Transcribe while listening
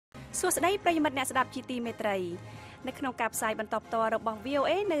សួស្តីប្រិយមិត្តអ្នកស្ដាប់ជីទីមេត្រីនៅក្នុងការផ្សាយបន្តផ្ទាល់របស់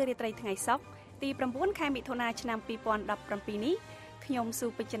VOA នៅរាត្រីថ្ងៃសុក្រទី9ខែមិថុនាឆ្នាំ2017នេះខ្ញុំស៊ូ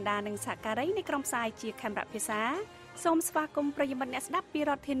ពេជ្រចិន្តានិងសហការីនៃក្រុមផ្សាយជាខេមរៈភាសាសូមស្វាគមន៍ប្រិយមិត្តអ្នកស្ដាប់ពី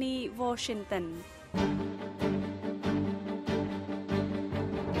រដ្ឋធានី Washington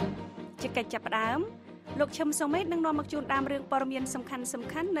ជាកិច្ចចាប់ផ្ដើមលោកឈឹមសុមេតនឹងនាំមកជូនតាមរឿងព័ត៌មានសំ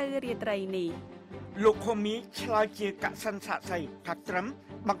ខាន់នៅរាត្រីនេះលោកខូមីឆ្លើយជាកសិនសាក់សីថាត្រឹម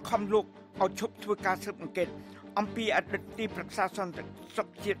បង្ខំលោកឲ្យឈប់ធ្វើការស៊ើបអង្កេតអំពីអតីតទីប្រឹក្សាសន្តិសុខ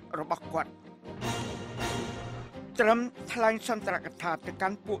ជាតិរបស់គាត់ត្រឹមថ្លែងសន្ទរកថាទៅកា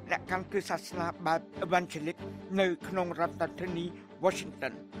ន់ពួកអ្នកកាន់គ្រឹះសាសនាបែប Evangelic នៅក្នុងរដ្ឋធានី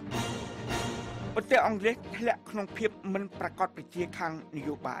Washington ប្រទេសអង់គ្លេសធ្លាក់ក្នុងភាពមិនប្រកបប្រជាខាងន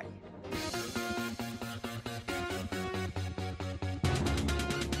យោបាយ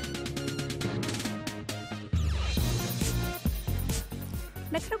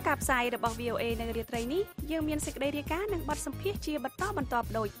នៅក្នុងការផ្សាយរបស់ VOA នៅរាត្រីនេះយើងមានសេចក្តីរាយការណ៍និងបទសម្ភាសន៍ជាបន្តបន្ទាប់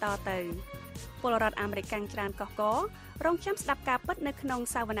ដូចតទៅពលរដ្ឋអាមេរិកច្រើនកុះកររងចាំស្ដាប់ការពិតនៅក្នុង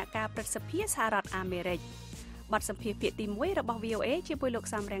សវនកម្មព្រឹទ្ធសភាសហរដ្ឋអាមេរិកបទសម្ភាសន៍ភាគទី1របស់ VOA ជាមួយលោក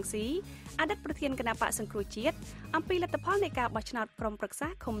សំរងស៊ីអតីតប្រធានគណៈបកសង្គ្រោះជាតិអំពីលទ្ធផលនៃការបោះឆ្នោតក្រុមប្រឹក្សា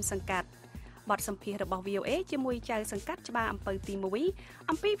ឃុំសង្កាត់បទសម្ភាសន៍របស់ VOA ជាមួយចៅសង្កាត់ច្បារអំពៅទី1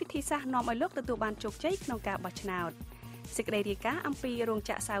អំពីវិធីសាស្ត្រនាំឲ្យលោកទទួលបានជោគជ័យក្នុងការបោះឆ្នោតសេចក្តីរាយការណ៍អំពីរោង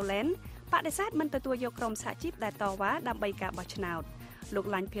ចក្រ Saulen បដិសេធមិនទទួលយកក្រុមសហជីពដែលតវ៉ាដើម្បីការបោះឆ្នោតលោក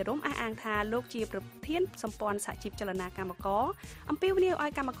ឡាញ់ភិរមអះអាងថាលោកជាប្រធានសម្ព័ន្ធសហជីពចលនាកម្មករអំពាវនាវឲ្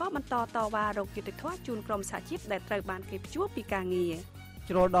យកម្មករបន្តតវ៉ារោគយុត្តិធម៌ជូនក្រុមសហជីពដែលត្រូវបានគេព្យួរពីការងារ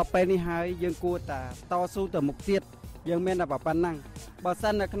ជ្រុលដល់ពេលនេះហើយយើងគួរតែតស៊ូទៅមុខទៀតយើងមានតែប៉ុណ្ណឹងបើសិ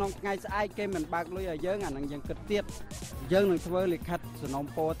ននៅក្នុងថ្ងៃស្អែកគេមិនបើកលុយឲ្យយើងអានឹងយើងគិតទៀតយើងនឹងធ្វើលិខិតសំណូម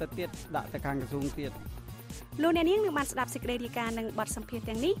ពរទៅទៀតដាក់ទៅខាងក្រសួងទៀតលោកអ្នកនាងនឹងបានស្ដាប់សេចក្តីរាយការណ៍និងបទសម្ភាសន៍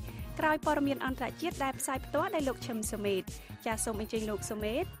ទាំងនេះក្រោយព័ត៌មានអន្តរជាតិដែលផ្សាយផ្ទាល់ដោយលោកឈឹមសុមេតចាសសូមអញ្ជើញលោកសុ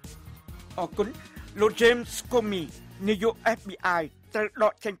មេតអរគុណលោក James Comey នាយក FBI ត្រូវដ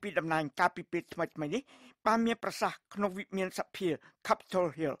កចេញពីតំណែងកាលពីពេលថ្មីនេះបានមានប្រសាសន៍ក្នុងវិមានសភា Capitol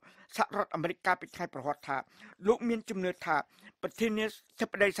Hill សហរដ្ឋអាមេរិកកាលពីថ្ងៃប្រហ័សថាលោកមានជំនឿថាប្រធានាធិ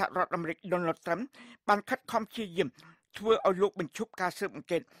បតីសហរដ្ឋអាមេរិក Donald Trump បានខិតខំព្យាយាមធ្វើឲ្យលោកបញ្ឈប់ការស៊ើបអង្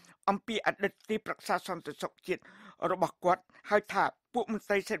កេតអំពីអតីតទីប្រឹក្សាសន្តិសុខជាតិរបស់គាត់ហើយថាពួកមន្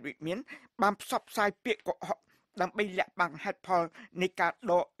ត្រីសិទ្ធិវិមានបានផ្សព្វផ្សាយពាក្យកុហកដើម្បីលាក់បាំងហេតុផលនៃការ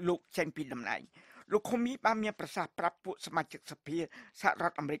ដកលោកចេញពីតំណែងលោកខូមីបានមានប្រសាសន៍ប្រាប់ពួកសមាជិកសភាសហរ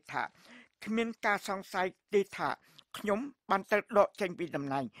ដ្ឋអាមេរិកថាគ្មានការសង្ស័យទេថាខ្ញុំបានត្រូវដកចេញពីតំ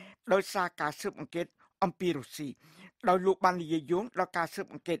ណែងដោយសារការស៊ើបអង្កេតអំពីរុស្ស៊ីដោយលោកបាននិយាយយោងដល់ការស៊ើប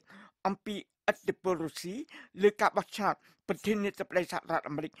អង្កេតអំពីឥទ្ធិពលរុស្ស៊ីលើការបោះឆ្នោតប្រធានាធិបតីសហរដ្ឋ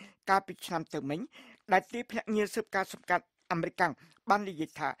អាមេរិកកាលពីឆ្នាំទៅមិញដែលទីភ្នាក់ងារស៊ើបការសម្ងាត់អាមេរិកបាននិយាយ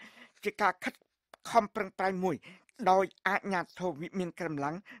ថាជាការខិតខំប្រឹងប្រែងមួយដោយអាជ្ញាធរវិមានក្រម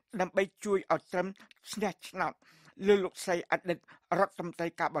ឡាំងដើម្បីជួយឲ្យត្រឹមឈ្នះឆ្នោតលើលោកស្រីអតីតរដ្ឋមន្ត្រី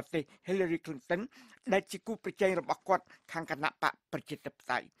ការបរទេស Hillary Clinton ដែលជាគូប្រជែងរបស់គាត់ខាងគណៈបកប្រជាធិប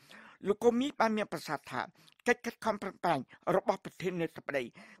តេយ្យលោកកូមីបានមានប្រសាសន៍ថាកិច្ចខិតខំប្រឹងប្រែងរបស់ប្រធានាធិបតី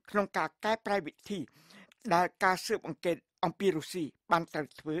ក្នុងការកែប្រែវិធីដែលការស៊ើបអង្កេតអំពីរុស្ស៊ីបានត្រូវ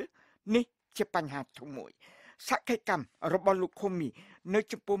ធ្វើនេះជាបញ្ហាធំមួយសកម្មរបស់លោកខូមីនៅ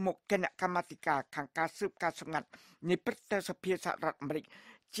ចំពោះមុខគណៈកម្មាធិការខាងការស៊ើបការសម្ងាត់នៃព្រឹទ្ធសភាសហរដ្ឋអាមេរិក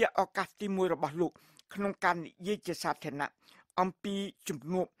ជាឱកាសទី1របស់លោកក្នុងការនិយាយជាសាធារណៈអំពីជំ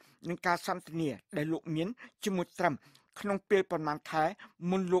នួបនិងការសន្ទនាដែលលោកមានជាមួយត្រឹមក្នុងពេលប្រមាណខែ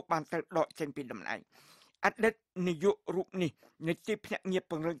មុនលោកបានត្រូវដកចេញពីតំណែងអតីតនាយករូបនេះនៃទីភ្នាក់ងារ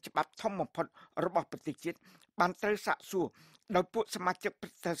ពង្រឹងច្បាប់ធំបំផុតរបស់ប្រទេសជាតិបានត្រូវសាកសួរដោយពួកសមាជិកព្រឹ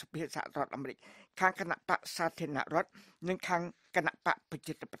ទ្ធសភាសហរដ្ឋអាមេរិកខាងគណៈបកសាធារណរដ្ឋនិងខាងគណៈបកប្រ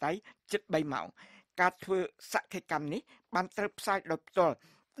ជាធិបតេយ្យជិត3ម៉ោងការធ្វើសកម្មនេះបានត្រូវផ្សាយដោយផ្ទាល់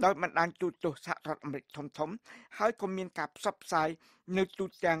ដោយបណ្ដាញទូរទស្សន៍សហរដ្ឋអាមេរិកធំៗហើយក៏មានការផ្សព្វផ្សាយនៅទូ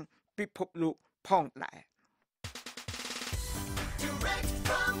ទាំងពិភពលោកផងដែរ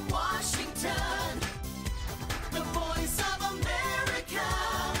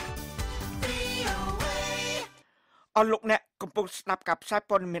អរលោកអ្នកកំពុងស្ដាប់ការផ្សាយ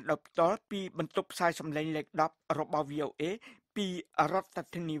ព័ត៌មានដោយផ្ទាល់ពីបន្ទប់ផ្សាយសម្លេងលេខ10របស់ VOA ពីរដ្ឋ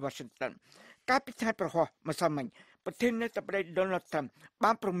ធានី Washington កាលពីថ្ងៃប្រហ័សម្សិលមិញប្រធានាធិបតី Donald Trump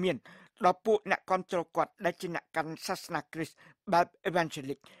បានព្រមានដល់ពួកអ្នកគាំទ្រគាត់ដែលជាអ្នកកាន់សាសនាគ្រីស្ទបែប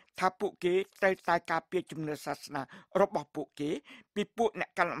Evangelic ថាពួកគេត្រូវតែការពារជំនឿសាសនារបស់ពួកគេពីពួកអ្នក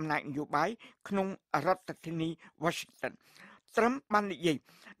កាន់អំណាចនយោបាយក្នុងរដ្ឋធានី Washington ត្រឹមបាននិយាយ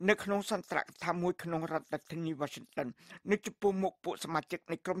នៅក្នុងសន្ទរកថាមួយក្នុងរដ្ឋធានី Washington នៅចំពោះមុខពួកសមាជិក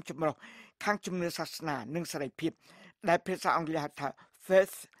នៃក្រុមចម្រុះខាងជំនឿសាសនានិងសេរីភាពដែលភាសាអង់គ្លេសហៅថា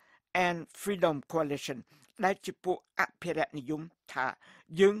Faith and Freedom Coalition ដែលជាពួកអភិរក្សនិយមថា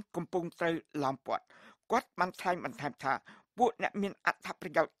យើងកំពុងត្រូវឡោមព័ទ្ធគាត់បានថ្លែងបន្ថែមថាពួកអ្នកមានអត្ថប្រ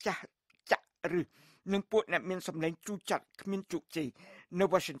យោជន៍ចាក់ឬនិងពួកអ្នកមានសម្លេងជូរចត់គ្មានជោគជ័យនៅ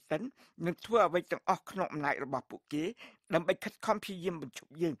Washington នឹងធ្វើអ្វីទាំងអស់ក្នុងអំណាចរបស់ពួកគេដើម្បីខិតខំព្យាយាមបញ្ឈ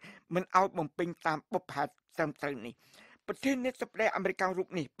ប់យើងមិនឲ្យបំពេញតាមបុព្វហេតុត្រឹមត្រូវនេះប្រធានាធិបតីអាមេរិករូប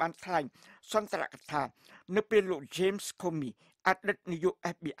នេះបានថ្លែងសន្ទរកថានៅពេលលោក James Comey អតីតនាយក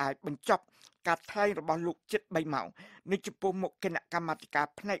FBI បញ្ចប់ការថ្លែងរបស់លោកជិត3ម៉ោងនៅចំពោះមុខគណៈកម្មាធិការ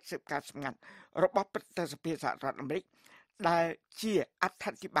ផ្នែកស៊ើបការសម្ងាត់របស់ព្រឹទ្ធសភាសហរដ្ឋអាមេរិកដែលជាអត្ថា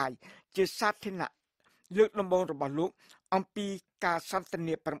ធិប្បាយជាសាធារណៈលើកដំបូងរបស់លោកអំពីការសន្ទ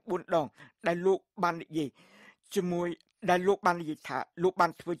នា9ដងដែលលោកបាននិយាយថាលោកបា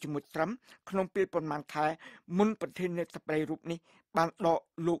នធ្វើជាមួយត្រឹមក្នុងពេលប្រមាណខែមុនប្រធានាធិបតីរូបនេះបានដក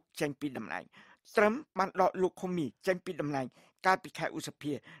លោកចេញពីតំណែងត្រឹមបានដកលោកខូមីចេញពីតំណែងកាលពីខែឧស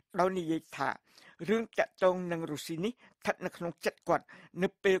ភាដោយនិយាយថារឿងតាក់ទងនឹងរុស្ស៊ីនេះស្ថិតនៅក្នុងចិត្តគាត់នៅ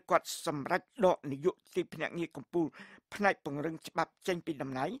ពេលគាត់សម្រេចដកនាយកទីភ្នាក់ងារកម្ពុជាផ្នែកពង្រឹងច្បាប់ចេញពី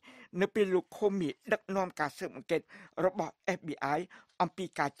តំណែងនៅពេលលោកខូមីដឹកនាំការស៊ើបអង្កេតរបស់ FBI អំពី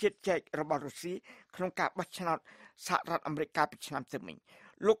ការជៀតចែករបស់រុស្ស៊ីក្នុងការបោះឆ្នោតសហរដ្ឋអាមេរិកកាលពីឆ្នាំទៅមិញ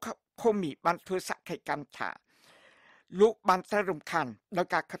លោកខូមីបានធ្វើសក្ខីកម្មថាលោកបានត្រូវរំខានដោយ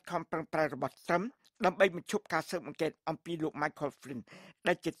ការខិតខំប្រឹងប្រែងរបស់ត្រឹមដើម្បីបញ្ឈប់ការស៊ើបអង្កេតអំពីលោក Michael Flynn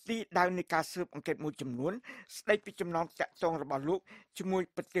ដែលជាទីដៅនៃការស៊ើបអង្កេតមួយចំនួនស្ដីពីចំណងតាក់ទងរបស់លោកជាមួយ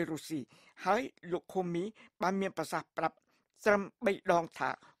ប្រទេសរុស្ស៊ីហើយលោកខូមីបានមានប្រសាសន៍ប្រាប់ត្រឹម3ដងថា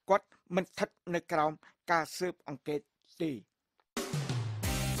គាត់មិនស្ថិតនៅក្រោមការស៊ើបអង្កេតទេ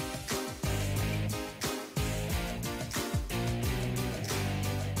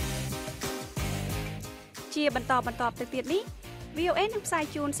ជាបន្តទៅទៀតនេះ VOA នឹងផ្សាយ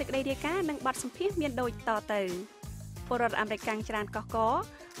ជូនសេចក្តីរាយការណ៍និងបទសម្ភាសន៍មានដូចតទៅពលរដ្ឋអាមេរិកច្រើនកកក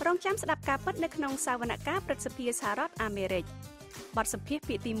រងចាំស្ដាប់ការពិតនៅក្នុងសវនកម្មព្រឹទ្ធសភាសហរដ្ឋអាមេរិកបទសម្ភាសន៍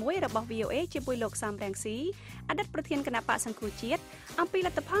ភាគទី1របស់ VOA ជាមួយលោកសំរងស៊ីអតីតប្រធានគណៈបកសង្គ្រោះជាតិអំពីល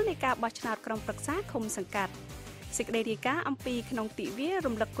ទ្ធផលនៃការបោះឆ្នោតក្រុមប្រឹក្សាឃុំសង្កាត់សេចក្តីរាយការណ៍អំពីក្នុងទិវា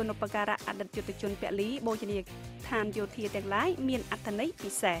រំលឹកគុណូបការៈអតីតយុទ្ធជនពលីបូជនីយដ្ឋានយោធាទាំងឡាយមានអត្ថន័យ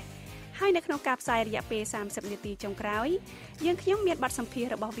ពិសេសហើយនៅក្នុងការផ្សាយរយៈពេល30នាទីចុងក្រោយយើងខ្ញុំមានបទសម្ភាស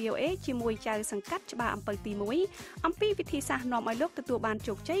ន៍របស់ VOA ជាមួយចៅសង្កាត់ច្បារអំពៅទី1អំពីវិធីសាស្ត្រនាំឲ្យលោកទទួលបាន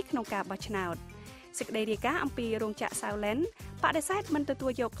ជោគជ័យក្នុងការបោះឆ្នោតសេចក្តីរាយការណ៍អំពីរោងចក្រ Saulen បដិសេធមិនទទួ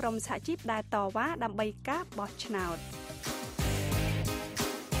លយកក្រុមសហជីពដែលតវ៉ាដើម្បីការបោះឆ្នោត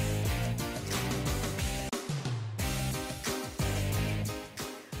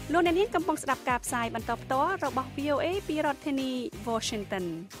លោកអ្នកនាងកំពុងស្ដាប់ការផ្សាយបន្តផ្ទាល់របស់ VOA ពីរដ្ឋធានី Washington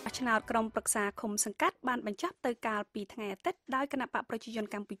ឆ្នោតក្រុមប្រឹក្សាឃុំសង្កាត់បានបញ្ចប់ទៅកាលពីថ្ងៃអាទិត្យដោយគណៈបកប្រជាជន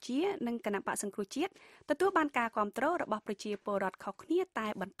កម្ពុជានិងគណៈបកសង្គ្រោះជាតិទទួលបានការគាំទ្ររបស់ប្រជាពលរដ្ឋខុសគ្នាតែ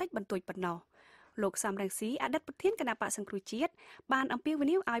បន្តិចបន្តួចប៉ុណ្ណោះលោកសំរងស៊ីអតីតប្រធានគណៈបកសង្គ្រោះជាតិបានអំពាវ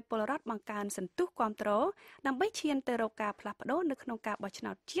នាវឲ្យពលរដ្ឋបង្កើនសន្ទុះគាំទ្រដើម្បីឈានទៅរកការផ្លាស់ប្ដូរនៅក្នុងការបោះឆ្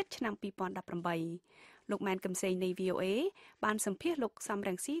នោតជាតិឆ្នាំ2018លោកម៉ែនកឹមសេងនៃ VOA បានសម្ភាសលោកសំរ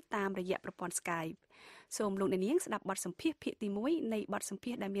ងស៊ីតាមរយៈប្រព័ន្ធ Skype សូមលោកអ្នកនាងស្ដាប់បទសម្ភាសភាគទី1នៃបទសម្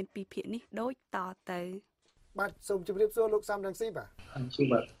ភាសដែលមាន2ភាគនេះដូចតទៅបាទសូមជម្រាបសួរលោកសំរងស៊ីបាទ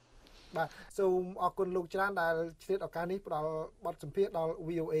បាទសូមអរគុណលោកច្រើនដែលឆ្លៀតឱកាសនេះផ្ដល់បទសម្ភាសដល់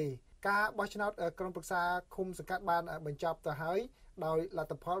VOA ការបោះឆ្នោតក្រុមប្រឹក្សាឃុំសង្កាត់បានបញ្ចប់ទៅហើយដោយលទ្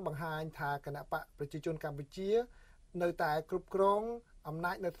ធផលបង្ហាញថាគណៈបកប្រជាជនកម្ពុជានៅតែគ្រប់គ្រងអំ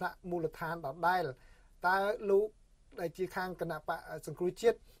ណាចនៅថ្នាក់មូលដ្ឋានដដែលតើលោកដែលជាខាងគណៈបកសង្គ្រោះជា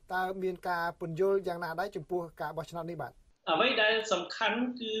តិតើមានការពន្យល់យ៉ាងណាដែរចំពោះការបោះឆ្នោតនេះបាទអ្វីដែលសំខាន់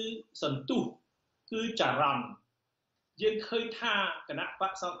គឺសន្ទុះគឺចរន្តយើងឃើញថាគណៈប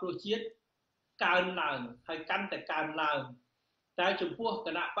កសង្គ្រោះជាតិកើនឡើងហើយកាន់តែកើនឡើងតែចំពោះគ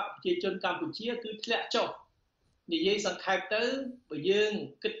ណៈបកប្រជាជនកម្ពុជាគឺធ្លាក់ចុះនិយាយសង្ខេបទៅបើយើង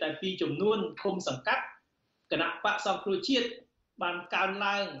គិតតែពីចំនួនឃុំសង្កាត់គណៈបកសង្គ្រោះជាតិបានកើន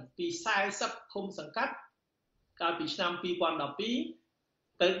ឡើងពី40ឃុំសង្កាត់កាលពីឆ្នាំ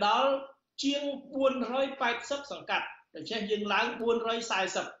2012ទៅដល់ជាង480សង្កាត់ដូច្នេះយើងឡើង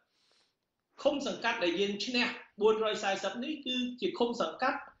440ឃុំសង្កាត់ដែលយើងឈ្នះ440នេះគឺជាឃុំសង្កា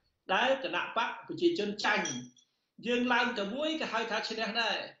ត់ដែលគណៈបកប្រជាជនចាញ់យើងឡើងទៅមួយក៏ហៅថាឈ្នះ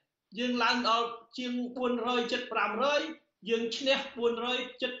ដែរយើងឡើងដល់ជាង47500យើងឈ្នះ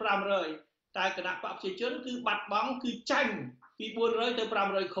47500តែគណៈបកប្រជាជនគឺបាត់បង់គឺចាញ់ពី400ទៅ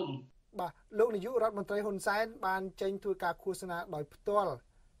500ឃុំបាទលោកនាយករដ្ឋមន្ត្រីហ៊ុនសែនបានចេញធ្វើការឃោសនាដោយផ្ទាល់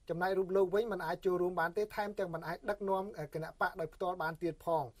ចំណែករូបលោកវិញមិនអាចចូលរួមបានទេថែមទាំងមិនអាចដឹកនាំគណៈបកដោយផ្ទាល់បានទៀតផ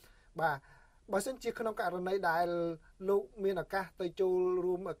ងបាទបើសិនជាក្នុងករណីដែលលោកមានឱកាសទៅចូល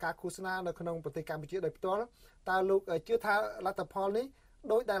រួមការឃោសនានៅក្នុងប្រទេសកម្ពុជាដោយផ្ទាល់តើលោកជឿថាលទ្ធផលនេះ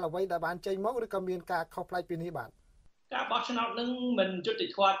ដោយដែលអ្វីដែលបានចេញមកឬក៏មានការខុសប្លែកពីនេះបាទការបោះឆ្នោតនឹងមិនយុត្តិ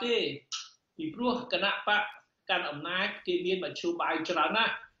ធម៌ទេពីព្រោះគណៈបកកាន់អំណាចគេមានមធ្យោបាយច្រើនណា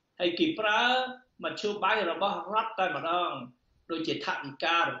ស់ហើយគេប្រើមធ្យោបាយរបស់រដ្ឋតែម្ដងដូចជាថវិ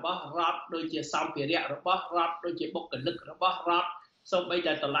ការបស់រដ្ឋដូចជាសម្ភារៈរបស់រដ្ឋដូចជាបុគ្គលិករបស់រដ្ឋសូម្បី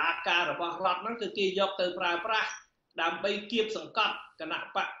តែតុលាការរបស់រដ្ឋហ្នឹងគឺគេយកទៅប្រើប្រាស់ដើម្បីគៀបសង្កត់គណៈ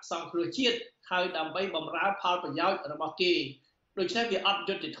បកសង្គ្រោះជាតិហើយដើម្បីបម្រើផលប្រយោជន៍របស់គេដូច្នេះវាអត់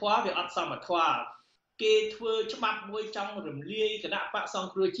យុត្តិធម៌វាអត់សមធម៌គេធ្វើច្បាប់មួយចង់រំលាយគណៈបកស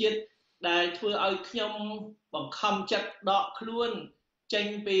ង្គ្រោះជាតិដែលធ្វើឲ្យខ្ញុំបង្ខំចិត្តដកខ្លួនចេញ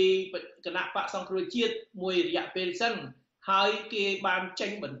ពីគណៈបកសង្គ្រោះជាតិមួយរយៈពេលសិនហើយគេបានចេ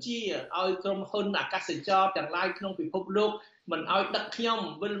ញបញ្ជាឲ្យក្រុមហ៊ុនអាកាសចរទាំងឡាយក្នុងពិភពលោកមិនឲ្យដឹកខ្ញុំ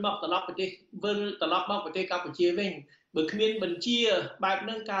វិលមកត្រឡប់មកប្រទេសកម្ពុជាវិញបើគ្មានបញ្ជាបែបហ្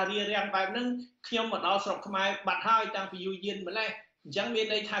នឹងការរៀបរៀងបែបហ្នឹងខ្ញុំមកដល់ស្រុកខ្មែរបាត់ហើយតាំងពីយូរយារម្លេះអញ្ចឹងមាន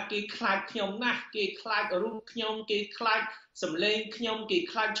ន័យថាគេខ្លាចខ្ញុំណាស់គេខ្លាចរូបខ្ញុំគេខ្លាចសម្លេងខ្ញុំគេ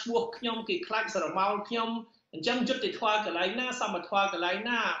ខ្លាចឈ្មោះខ្ញុំគេខ្លាចស្រមោលខ្ញុំអញ្ចឹងយុត្តិធម៌កន្លែងណាសមធម៌កន្លែង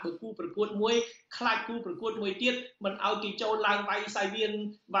ណាបើគូប្រកួតមួយខ្លាចគូប្រកួតមួយទៀតមិនឲ្យគេចូលឡើងវាយសាយវៀន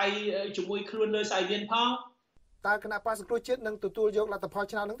វាយជាមួយខ្លួនលើសាយវៀនផងតើគណៈបក្សសង្គ្រោះជាតិនឹងទទួលយកលទ្ធផល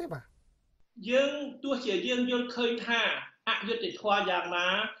ឆ្នោតនឹងទេបាទយើងទោះជាយើងយល់ឃើញថាអយុត្តិធម៌យ៉ាងណា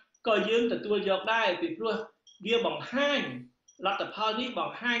ក៏យើងទទួលយកដែរពីព្រោះវាបង្ហាញលទ្ធផលនេះប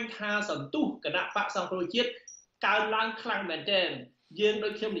ង្ហាញថាសន្ទុះគណៈបក្សសង្គ្រោះជាតិកើនឡើងខ្លាំងមែនទែនយើងដូ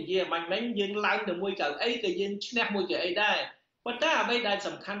ចខ្ញុំនិយាយអំបញ្ញយើងឡើងទៅមួយកៅអីក៏យើងឈ្នះមួយកៅអីដែរប៉ុន្តែអ្វីដែល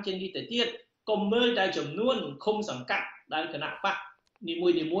សំខាន់ជាងនេះទៅទៀតកុំមើលតែចំនួនឃុំសង្កាត់ដែលគណៈបកនី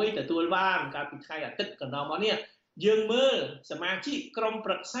មួយៗទទួលបានកាលពីថ្ងៃអាទិត្យកន្លងមកនេះយើងមើលសមាជិកក្រុម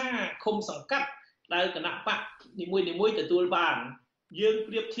ប្រឹក្សាឃុំសង្កាត់ដែលគណៈបកនីមួយៗទទួលបានយើង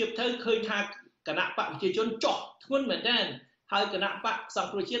ប្រៀបធៀបទៅឃើញថាគណៈបកប្រជាជនចុះធ្ងន់មែនទែនហើយគណៈបកសង្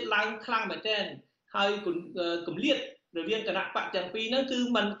គ្រោះជាតិឡើងខ្លាំងមែនទែនហើយគម្លាតរវាងគណៈបកទាំងពីរហ្នឹងគឺ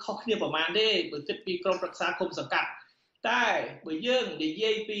มันខុសគ្នាប្រមាណទេបើគិតពីក្រុមប្រឹក្សាឃុំសង្កាត់តែបើយើងនិ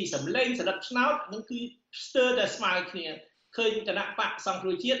យាយពីសម្លេងសន្តិឆ្នោតហ្នឹងគឺស្ទើរតែស្មើគ្នាឃើញគណៈបកសង្គ្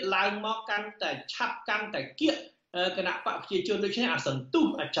រោះជាតិឡើងមកកាន់តែឆាប់កាន់តែគៀកគណៈបកប្រជាជនដូច្នេះអាសន្ទុះ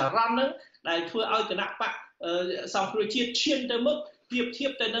អាចរំហ្នឹងដែលធ្វើឲ្យគណៈបកសង្គ្រោះជាតិឈានទៅមុខប្រៀបធៀ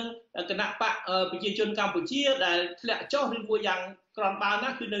បទៅនឹងគណៈបកប្រជាជនកម្ពុជាដែលធ្លាក់ចុះឬមួយយ៉ាងក្រំបើណា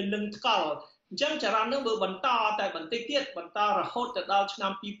គឺនៅនឹងថ្កល់អញ្ចឹងចរន្តនឹងបើបន្តតែបន្តិចទៀតបន្តរហូតទៅដល់ឆ្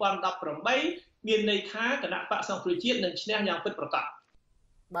នាំ2018មានន័យថាគណៈបកសង្គ្រោះជាតិនឹងឈ្នះយ៉ាងពិតប្រាកដ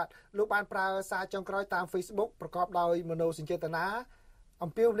បាទលោកបានប្រើសារចុងក្រោយតាម Facebook ប្រកបដោយមនោសញ្ចេតនា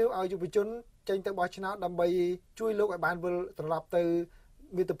អំពាវនាវឲ្យយុវជនចេញទៅបោះឆ្នោតដើម្បីជួយលោកឲ្យបានវិលត្រឡប់ទៅ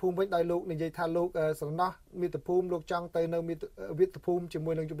មាតុភូមិវិញដោយលោកនិយាយថាលោកស្រណោះមាតុភូមិលោកចង់ទៅនៅមាតុភូមិជា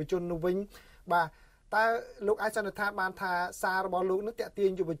មួយនឹងយុវជននោះវិញបាទតើលោកអាចសន្និដ្ឋានបានថាសាររបស់លោកនឹងតាក់ទា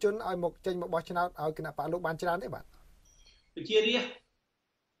ញយុវជនឲ្យមកចេញមកបោះឆ្នោតឲ្យគណៈបកលោកបានច្រើនទេបាទជារាជ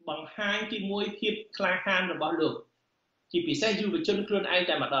បង្ហាញទីមួយភាពក្លាហានរបស់លោកជាពិសេសយុវជនខ្លួនឯង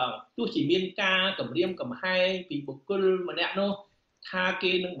តែម្ដងទោះជាមានការគម្រាមកំហែងពីបុគ្គលម្នាក់នោះថា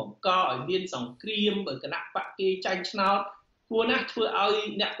គេនឹងបង្កឲ្យមានសង្គ្រាមបើគណៈបកគេចាញ់ឆ្នោតគួរណាស់ធ្វើឲ្យ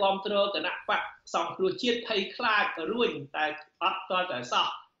អ្នកគ្រប់គ្រងគណៈបកសង្គ្រោះជាតិភ័យខ្លាចរួញតែអត់តតែសោះ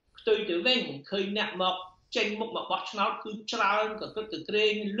ផ្ទុយទៅវិញឃើញអ្នកមកចេញមុខមកបោះឆ្នោតគឺច្រើនកក្រឹកកក្រែ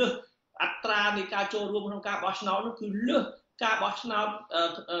ងលើសអត្រានៃការចូលរួមក្នុងការបោះឆ្នោតនោះគឺលើសការបោះឆ្នោត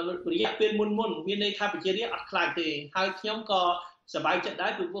រយៈពេលមុនមានន័យថាប្រជារាស្ត្រអត់ខ្លាចទេហើយខ្ញុំក៏សប្បាយចិត្តដែ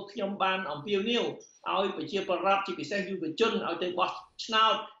រព្រោះខ្ញុំបានអំពាវនាវឲ្យប្រជាពលរដ្ឋជាពិសេសយុវជនឲ្យទៅបោះឆ្នោ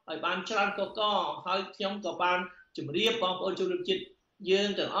តឲ្យបានច្រើនកកហើយខ្ញុំក៏បានជម្រាបបងប្អូនជនជាតិយើង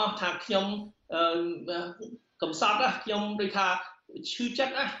ទាំងអស់ថាខ្ញុំកំសត់ខ្ញុំដូចថាឈឺចិ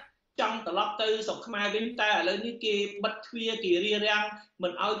ត្តចង់ត្រឡប់ទៅស្រុកខ្មែរវិញតែឥឡូវនេះគេបិទទ្វារគេរារាំងមិ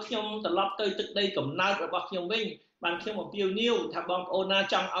នឲ្យខ្ញុំត្រឡប់ទៅទឹកដីកំណើតរបស់ខ្ញុំវិញបានខ្ញុំអំពាវនាវថាបងប្អូនណា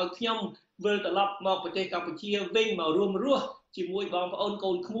ចង់ឲ្យខ្ញុំវិលត្រឡប់មកប្រទេសកម្ពុជាវិញមករួមរស់ជាមួយបងប្អូន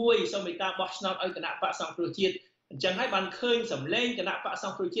កូនក្មួយសូមមេត្តាបោះឆ្នោតឲ្យគណៈបកសង្គ្រោះជាតិអញ្ចឹងហើយបានឃើញសម្លេងគណៈបកស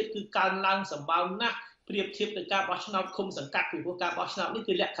ង្គ្រោះជាតិគឺកើនឡើងសម្បើមណាស់ប្រៀបធៀបទៅការបោះឆ្នោតឃុំសង្កាត់ពីព្រោះការបោះឆ្នោតនេះ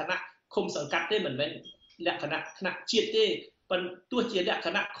គឺលក្ខណៈឃុំសង្កាត់ទេមិនមែនលក្ខណៈថ្នាក់ជាតិទេប៉ុន្តែទោះជាលក្ខ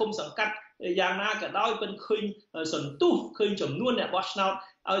ណៈឃុំសង្កាត់យ៉ាងណាក៏ដោយប៉ុន្តែឃើញសន្ទុះឃើញចំនួនអ្នកបោះឆ្នោត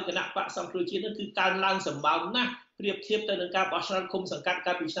ឲ្យគណៈបកសង្គ្រោះជាតិនេះគឺកើនឡើងសម្បើមណាស់ប្រៀបធៀបទៅនឹងការបោះឆ្នោតឃុំសង្កាត់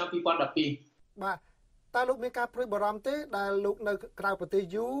កាលពីឆ្នាំ2012បាទតើលោកមានការព្រួយបារម្ភទេដែលលោកនៅក្រៅប្រទេស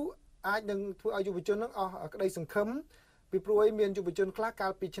យូរអាចនឹងធ្វើឲ្យយុវជននឹងអស់ក្តីសង្ឃឹមពីព្រោះមានយុវជនខ្លះកា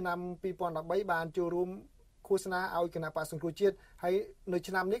លពីឆ្នាំ2013បានចូលរួមឃោសនាឲ្យគណៈបកសង្គ្រោះជាតិហើយនៅ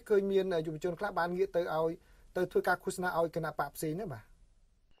ឆ្នាំនេះឃើញមានយុវជនខ្លះបានងាកទៅធ្វើការឃោសនាឲ្យគណៈបកផ្សេងណាបាទ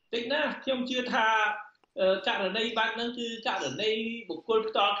តិចណាស់ខ្ញុំជឿថា ករណីបែបហ្នឹងគឺករណីបុគ្គល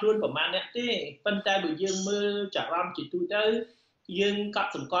ផ្ទាល់ខ្លួនប្រមាណអ្នកទេប៉ុន្តែបើយើងមើលចរន្តជាទូទៅយើងក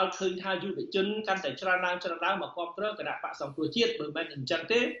ត់សម្គាល់ឃើញថាយុវជនកាន់តែច្រើនឡើងមកគ្រប់គ្រងគណៈបកសង្គ្រោះជាតិបើមិនអញ្ចឹង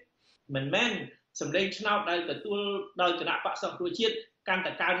ទេមិនមែនសម្លេងឆ្នោតដែលទទួលដោយគណៈបកសង្គ្រោះជាតិកាន់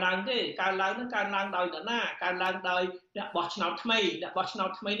តែកើនឡើងទេកើនឡើងនឹងកើនឡើងដោយនរណាកើនឡើងដោយអ្នកបោះឆ្នោតថ្មីអ្នកបោះឆ្នោត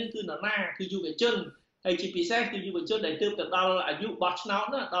ថ្មីនឹងគឺនរណាគឺយុវជនហើយជាពិសេសគឺយុវជនដែលទើបទៅដល់អាយុបោះឆ្នោត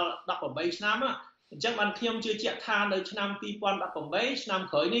ណាដល់18ឆ្នាំណាអញ្ចឹងបានខ្ញុំជឿជាក់ថានៅឆ្នាំ2018ឆ្នាំ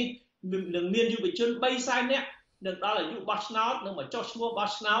ក្រោយនេះនឹងមានយុវជន300,000នាក់នឹងដល់អាយុបោះឆ្នោតនឹងមកចុះឈ្មោះបោះ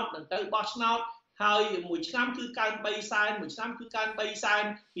ឆ្នោតនឹងទៅបោះឆ្នោតហើយមួយឆ្នាំគឺកើន300,000មួយឆ្នាំគឺកើន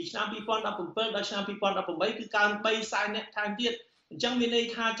300,000ពីឆ្នាំ2017ដល់ឆ្នាំ2018គឺកើន300,000នាក់ថែមទៀតអញ្ចឹងមានន័យ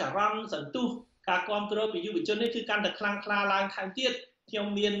ថាចរន្តសន្ទុះការគ្រប់គ្រងពីយុវជននេះគឺកាន់តែខ្លាំងក្លាឡើងថែមទៀតខ្ញុំ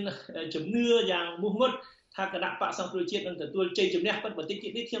មានជំនឿយ៉ាងមោះមុតថាគណៈបកសង្គ្រោះជាតិនឹងទទួលជ័យជំនះពិតបន្តិចទៀ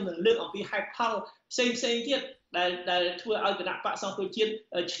តនេះខ្ញុំនឹងលើកអំពីហេតុផលផ្សេងទៀតដែលធ្វើឲ្យគណៈបកសង្គ្រោះជាតិ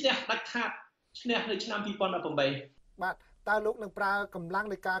ឈ្នះដាច់ខាតឈ្នះនៅឆ្នាំ2018បាទតើលោកនឹងប្រើកម្លាំង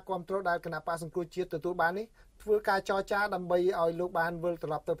នៃការគ្រប់គ្រងដែលគណៈបកសង្គ្រោះជាតិទទួលបាននេះធ្វើការចរចាដើម្បីឲ្យលោកបានវិលត្រ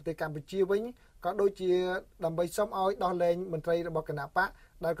ឡប់ទៅប្រទេសកម្ពុជាវិញក៏ដូចជាដើម្បីសុំឲ្យដោះលែងមន្ត្រីរបស់គណៈបក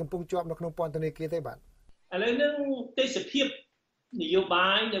ដែលកំពុងជាប់នៅក្នុងពន្ធនាគារទេបាទឥឡូវនេះទេសភាពនយោបា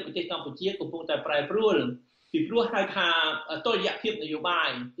យនៅប្រទេសកម្ពុជាកំពុងតែប្រែប្រួលពីព្រោះហៅថាតុល្យភាពនយោបាយ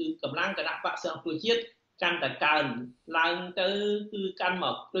គឺកម្លាំងគណៈបកសង្គ្រោះជាតិកាន់តែកើនឡើងទៅគឺកាន់ម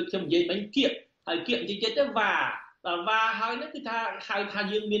កដូចខ្ញុំនិយាយមិញគៀកហើយគៀកនិយាយទៅដល់វ៉ាហើយនេះគឺថាហៅថា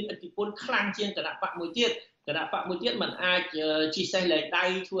យើងមានឥទ្ធិពលខ្លាំងជាងគណៈបកមួយទៀតគណៈបកមួយទៀតมันអាចជីសេះលែងដៃ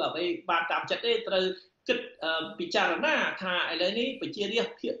ធ្វើអ្វីបានតាមចិត្តទេត្រូវគិតពិចារណាថាឥឡូវនេះប្រជារាស្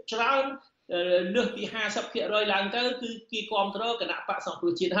ត្រភាគច្រើនលើសពី 50% ឡើងទៅគឺគេគ្រប់គ្រងគណៈបកសង្គ្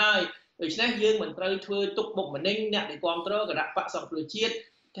រោះជាតិហើយដូច្នេះយើងមិនត្រូវធ្វើទុកបុកម្នេញអ្នកដែលគ្រប់គ្រងគណៈបកសង្គ្រោះជាតិ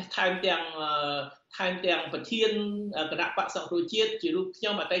ថែមទាំងប្រធានគណៈបកសង្គ្រោះជាតិជារូបខ្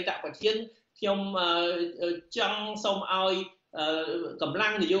ញុំអតីតប្រធានខ្ញុំចង់សូមឲ្យកម្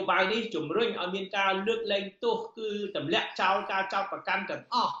លាំងនយោបាយនេះជំរុញឲ្យមានការលើកលែងទោសគឺទម្លាក់ចោលការចោទប្រកាន់ទាំង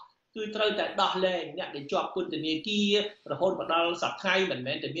អស់គឺត្រូវតែដោះលែងអ្នកដែលជាប់ពន្ធនាគាររហូតមកដល់សប្តាហ៍មិន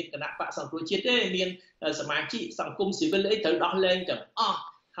មែនតែមានគណៈបកសង្គ្រោះជាតិទេមានសមាជិកសង្គមស៊ីវិលអីត្រូវដោះលែងទាំងអស់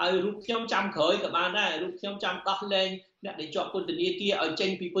ហើយរូបខ្ញុំចាំក្រោយក៏បានដែររូបខ្ញុំចាំដោះលែងអ្នកដែលជាប់ពន្ធនាគារឲ្យចេញ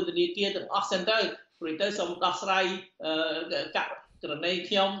ពីពន្ធនាគារទាំងអស់សិនទៅព្រោះទៅសូមដោះស្រាយករណី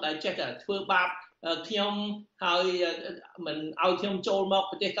ខ្ញុំដែលចេះតែធ្វើបាបខ្ញុំហើយមិនឲ្យខ្ញុំចូលមក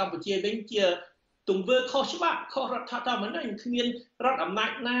ប្រទេសកម្ពុជាវិញជាទង្វើខុសច្បាប់ខុសរដ្ឋធម្មនុញ្ញគ្មានរដ្ឋអំណា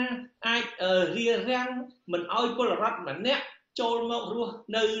ចណាអាចរារាំងមិនឲ្យពលរដ្ឋម្នាក់ចូលមករស់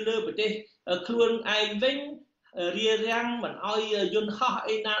នៅលើប្រទេសខ្លួនឯងវិញរារាំងមិនឲ្យយន្តហោះ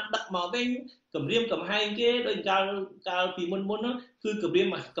អីណាដឹកមកវិញគម្រាមកំហែងគេដោយកាលពីមុននោះគឺគម្រាម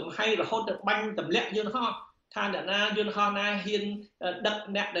កំហែងរហូតទៅបាញ់ទម្លាក់យន្តហោះថាអ្នកណាយន្តហោះណាហ៊ានដឹក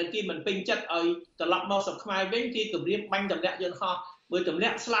អ្នកដែលគេមិនពេញចិត្តឲ្យត្រឡប់មកស្រុកខ្មែរវិញគេគម្រាមបាញ់ទម្លាក់យន្តហោះបើទម្លា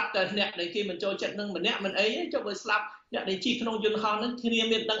ក់ស្លាប់តែអ្នកដែលគេមិនចូលចិត្តនឹងម្នាក់មិនអីចុះបើស្លាប់អ្នកដែលជិះក្នុងយន្តហោះហ្នឹងគ្នា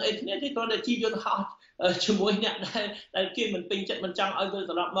មានដឹងអីគ្នាទេគ្រាន់តែជិះយន្តហោះជាមួយអ្នកដែលគេមិនពេញចិត្តមិនចង់ឲ្យវិល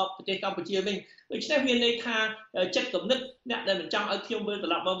ត្រឡប់មកប្រទេសកម្ពុជាវិញដូច្នេះមានន័យថាចិត្តគំនិតអ្នកដែលមិនចង់ឲ្យខ្ញុំវិលត្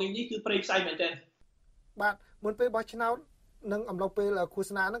រឡប់មកវិញនេះគឺព្រៃផ្សៃមែនទែនបាទមុនពេលបោះឆ្នោតនឹងអំឡុងពេលឃោស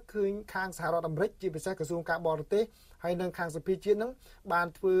នាហ្នឹងឃើញខាងសហរដ្ឋអាមេរិកជាពិសេសក្រសួងការបរទេសហើយនឹងខាងសភាជាតិហ្នឹងបាន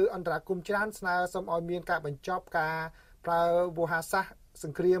ធ្វើអន្តរាគមន៍ច្រើនស្នើសុំឲ្យមានការបញ្ចប់ការប្រើវោហារសាស្ត្រស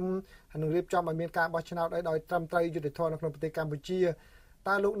ង្គ្រាមហើយនឹងរៀបចំឲ្យមានការបោះឆ្នោតឲ្យដោយត្រឹមត្រូវយុត្តិធម៌នៅក្នុងប្រទេសកម្ពុជា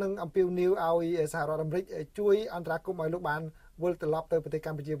តើលោកនឹងអំពាវនាវឲ្យសហរដ្ឋអាមេរិកជួយអន្តរាគមន៍ឲ្យលោកបានវិលត្រឡប់ទៅប្រទេសក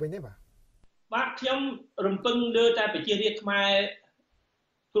ម្ពុជាវិញទេបាទខ្ញុំរំពឹងលើតែប្រជារាស្ត្រខ្មែរ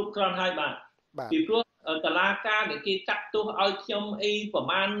គ្រប់គ្រាន់ហើយបាទពីព្រោះតឡាការដែលគេកាត់ទោសឲ្យខ្ញុំអីប្រ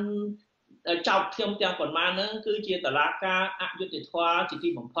មាណចោតខ្ញុំទាំងប្រមាណហ្នឹងគឺជាតឡាការអយុត្តិធម៌ជាទី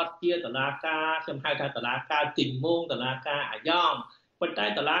បំផុតជាតឡាការខ្ញុំហៅថាតឡាការទីងមងតឡាការអាយ៉ងប៉ុន្តែ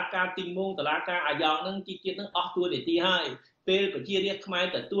តឡាការទីងមងតឡាការអាយ៉ងហ្នឹងទីទៀតហ្នឹងអស់តួនាទីហើយពេលប្រជារាស្ត្រខ្មែរ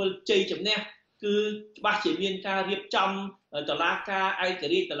ទទួលជ័យជំនះគឺច្បាស់ជាមានការរៀបចំតឡាការឯក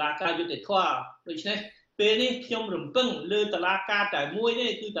រាជ្យតឡាការយុត្តិធម៌ដូច្នេះពេលនេះខ្ញុំរំពឹងលើតឡាការតែមួយទេ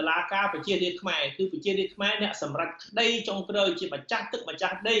គឺតឡាការប្រជារាស្ត្រខ្មែរគឺប្រជារាស្ត្រខ្មែរអ្នកសម្រេចក្តីចុងក្រោយជាម្ចាស់ទឹកម្ចា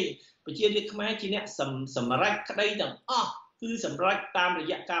ស់ដីប្រជារាស្ត្រខ្មែរជាអ្នកសម្រេចក្តីទាំងអស់គឺសម្រេចតាមរ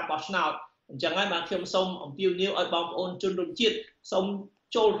យៈការបោះឆ្នោតអញ្ចឹងហើយបានខ្ញុំសូមអំពាវនាវឲ្យបងប្អូនជនរួមជាតិសូម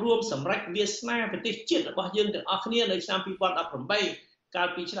ចូលរួមសម្រេចវាសនាប្រទេសជាតិរបស់យើងទាំងអស់គ្នានៅឆ្នាំ2018កាល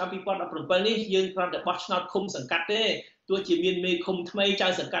ពីឆ្នាំ2017នេះយើងគ្រាន់តែបោះឆ្នោតឃុំសង្កាត់ទេទ ទោះជាមានមេឃុំថ្មីចៅ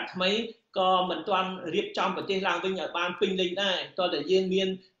សង្កាត់ថ្មីក៏មិនទាន់រៀបចំប្រទេសឡើងវិញឲ្យបានពេញលេញដែរតើតែយើងមាន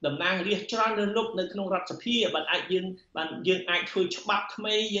តំណាងរាស្ត្រច្រើនលើលោកនៅក្នុងរដ្ឋសភាបានយើងអាចធ្វើច្បាប់ថ្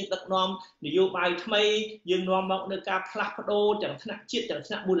មីយើងដឹកនាំនយោបាយថ្មីយើងនាំមកនៅការផ្លាស់ប្ដូរទាំងថ្នាក់ជាតិទាំង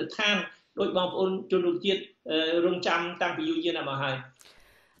ថ្នាក់មូលដ្ឋានដោយបងប្អូនជនរួមជាតិរងចាំតាំងពីយូរយារណាស់មកហើយ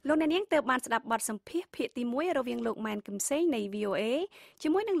លោកអ្នកនាងទើបបានស្ដាប់បទសម្ភាសន៍ភាគទី1រវាងលោកម៉ែនគឹមសេងនៃ VOA ជា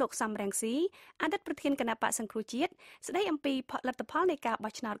មួយនឹងលោកសំរងស៊ីអតីតប្រធានគណៈបក្សសង្គ្រោះជាតិស្ដីអំពីលទ្ធផលនៃការ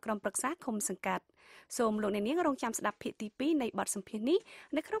បោះឆ្នោតក្រុមប្រឹក្សាឃុំសង្កាត់សូមលោកអ្នកនាងរងចាំស្ដាប់ភាគទី2នៃបទសម្ភាសន៍នេះ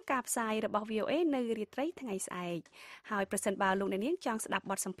នៅក្នុងការផ្សាយរបស់ VOA នៅរាត្រីថ្ងៃស្អែកហើយប្រសិនបើលោកអ្នកនាងចង់ស្ដាប់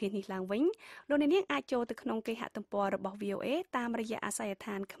បទសម្ភាសន៍នេះឡើងវិញលោកអ្នកនាងអាចចូលទៅក្នុងគេហទំព័ររបស់ VOA តាមរយៈអាសយដ្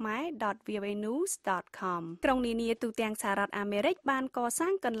ឋាន khmer.voanews.com ក្រុងនានាទូទាំងសហរដ្ឋអាមេរិកបានកសា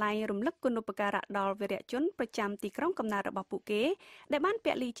ងកន្លែងរំលឹកគុណូបការៈដល់វីរៈជនប្រចាំទីក្រុងកំណើតរបស់ពួកគេដែលបានព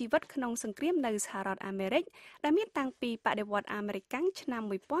លីជីវិតក្នុងសង្គ្រាមនៅសហរដ្ឋអាមេរិកដែលមានតាំងពីបដិវត្តន៍អាមេរិកឆ្នាំ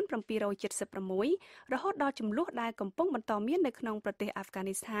1776រហូតដល់ចំនួនដែលកំពុងបន្តមាននៅក្នុងប្រទេសអាហ្វហ្គា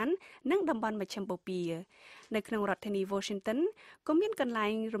នីស្ថាននិងតំបន់មជ្ឈិមបូព៌ានៅក្នុងរដ្ឋធានី Washington ក៏មានកន្លែ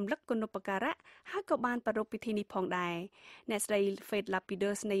ងរំលឹកគុណូបការៈហើយក៏បានប្រារព្ធពិធីនេះផងដែរអ្នកស្រី Faith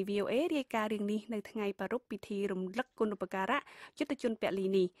Lapidus នៃ VOA រាយការណ៍រឿងនេះនៅថ្ងៃប្រារព្ធពិធីរំលឹកគុណូបការៈយុទ្ធជនពលី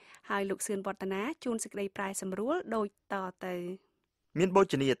នេះហើយលោកសឿនវឌ្ឍនាជួនសេចក្តីប្រែសម្រួលដូចតទៅមានបូ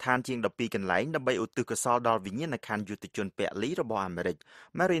ជនីយដ្ឋានជាង12កន្លែងដើម្បីឧទ្ទិសកុសលដល់វិញ្ញាណក្ខន្ធយុទ្ធជនពលីរបស់អាមេរិក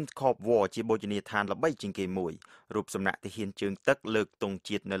Marine Corps War ជាបូជនីយដ្ឋានល្បីជាងគេមួយរូបសំណាកទាហានជើងទឹកលើកទង់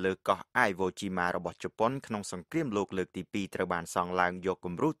ជាតិនៅលើកោះ Iwo Jima របស់ជប៉ុនក្នុងសង្គ្រាមលោកលើកទី2ត្រូវបានសង់ឡើងយក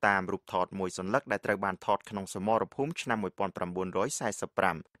គំរូតាមរូបថតមួយសន្លឹកដែលត្រូវបានថតក្នុងសមរភូមិឆ្នាំ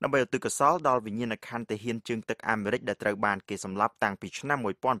1945ដើម្បីឧទ្ទិសកុសលដល់វិញ្ញាណក្ខន្ធទាហានជើងទឹកអាមេរិកដែលត្រូវបានគេសម្លាប់តាំងពីឆ្នាំ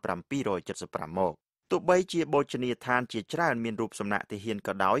1775មកទោះបីជាបូជនីយដ្ឋានជាច្រើនមានរូបសំណាកទាហាន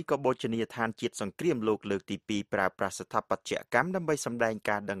ក៏ដោយក៏បូជនីយដ្ឋានជាតិសង្គ្រាមលោកលើកទី2ប្រើប្រាស់ស្ថាបត្យកម្មដើម្បីសម្ដែង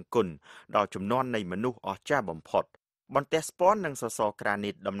ការដឹងគុណដល់ជំនាន់នៃមនុស្សអស្ចារ្យបំផុតបន្ទះស្ពាន់និងសសរក្រា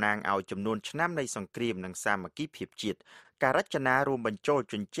នីតតំណាងឲ្យចំនួនឆ្នាំនៃសង្គ្រាមនិងសាមគ្គីភាពជាតិការរចនារួមបញ្ចូល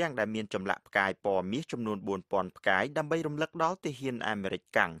ជញ្ជាំងដែលមានចម្លាក់ផ្កាយពណ៌មាសចំនួន 4000 ផ្កាយដើម្បីរំលឹកដល់ទាហានអាមេរិក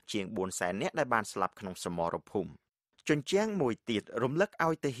កាំងជាង 400,000 នាក់ដែលបានស្លាប់ក្នុងសមរភូមិជញ្ជាំងមួយទៀតរំលឹក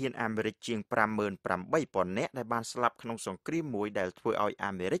ឲ្យទាហានអាមេរិកជាង 58,000 នាក់ដែលបានស្លាប់ក្នុងសង្គ្រាមមួយដែលធ្វើឲ្យ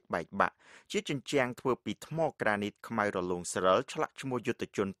អាមេរិកបែកបាក់ជាជញ្ជាំងធ្វើពីថ្មក្រានីតខ្មៅរលោងស្រិលឆ្លាក់ឈ្មោះយុទ្ធ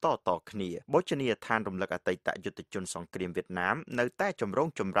ជនតគ្នាបូជនីយដ្ឋានរំលឹកអតីតយុទ្ធជនសង្គ្រាមវៀតណាមនៅតែចម្រូង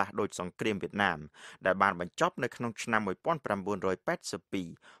ចម្រាសដោយសង្គ្រាមវៀតណាមដែលបានបញ្ចប់នៅក្នុងឆ្នាំ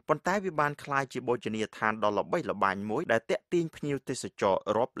1982ប៉ុន្តែវាបានក្លាយជាបូជនីយដ្ឋានដ៏ល្បីល្បាញមួយដែលទាក់ទាញភ្ញៀវទេសចរ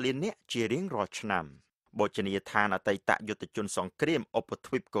រាប់លាននាក់ជារៀងរាល់ឆ្នាំបូជនីយដ្ឋានអតីតយុទ្ធជនសង្គ្រាមឧប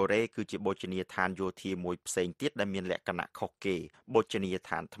ទ្វីបកូរ៉េគឺជាបូជនីយដ្ឋានយោធាមួយផ្សេងទៀតដែលមានលក្ខណៈខុសគេបូជនីយដ្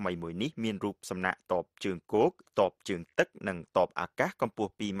ឋានថ្មីមួយនេះមានរូបសំណាកតបជើងគោកតបជើងទឹកនិងតបអាកាសកម្ព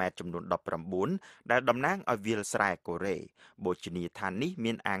ស់2ម៉ែត្រចំនួន19ដែលតំណាងឲ្យវាលស្រែកូរ៉េបូជនីយដ្ឋាននេះ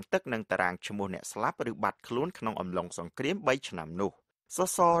មានអាងទឹកនិងតារាងឈ្មោះអ្នកស្លាប់ឬបាត់ខ្លួនក្នុងអំឡុងសង្គ្រាម3ឆ្នាំនោះស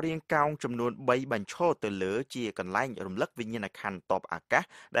សររាងកោងចំនួន3បញ្ឈរទៅលើជាកន្លែងរំលឹកវិញ្ញាណក្ខន្ធតបអាកាស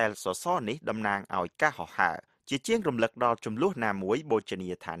ដែលសសរនេះតំណាងឲ្យការហោះហើរជាជាងរំលឹកដល់ចំនួនណាមួយបូជនី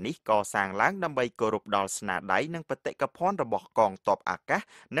យដ្ឋាននេះកសាងឡើងដើម្បីគោរពដល់ស្នាដៃនិងបេតិកភណ្ឌរបស់កងទ័ពអាកាស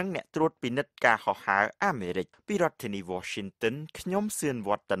និងអ្នកត្រួតពិនិត្យការហោះហើរអាមេរិកពីរដ្ឋធានី Washington ខ្ញុំសឿនវ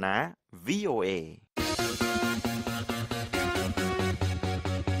ឌ្ឍនា VOA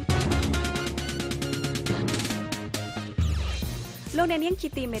លោកអ្នកនាងជា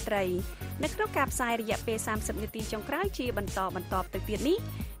ទីមេត្រីនៅក្នុងការផ្សាយរយៈពេល30នាទីចុងក្រោយជាបន្តទៅទៀតនេះ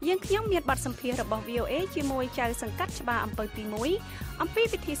យើងខ្ញុំមានបទសម្ភាសន៍របស់ VOA ជាមួយចៅសង្កាត់ច្បារអំពៅទី1អំពី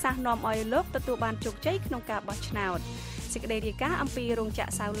វិធីសាស្ត្រនាំឲ្យលោកទទួលបានជោគជ័យក្នុងការបោះឆ្នោតសេចក្តីរាយការណ៍អំពីរោងចក្រ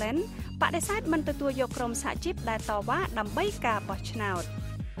បដិសេធមិនទទួលយកក្រុមសហជីពដែលតវ៉ាដើម្បីការបោះឆ្នោត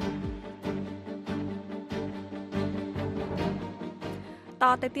ត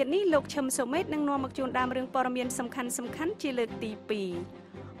ទៅទៀតនេះលោកឈឹមសុមេតនឹងនាំមកជូនដើមរឿងព័ត៌មានសំខាន់ជាលើកទី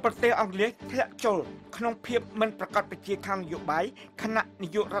2ប្រទេសអង់គ្លេសធ្លាក់ចូលក្នុងភាពមិនប្រកបប្រជាខាងនយោបាយគណៈនា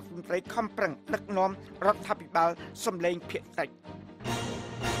យករដ្ឋមន្ត្រីខំប្រឹងដឹកនាំរដ្ឋាភិបាលសម្លេងភាគតិច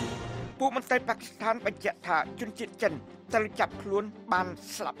ពួកមន្ត្រីប៉ាគស្ថានបញ្ជាក់ថាជនជាតិចិនត្រូវចាប់ខ្លួនបាន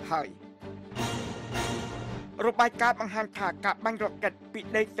ស្លាប់ហើយរបាយការណ៍បង្ហាញថាការបាញ់រ៉ុកកែតពី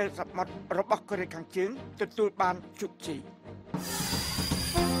ដីទៅសមុទ្ររបស់កូរ៉េខាងជើងទទួលបានជោគជ័យ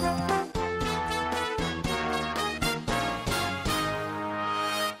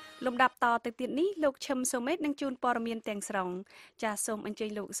លំដាប់តទៅទៀតនេះលោកឈឹមសូមេតនឹងជូនព័ត៌មានទាំងស្រុងចាសសូមអញ្ជើញ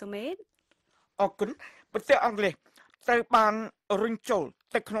លោកសូមេតអរគុណប្រទេសអង់គ្លេស ត្រូវបានរុញចូល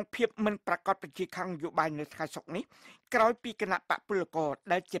ទៅក្នុងភាពមិនប្រកបប្រជាខាងនយោបាយនៅថ្ងៃសុក្រនេះក្រោយពីគណៈបកពលករ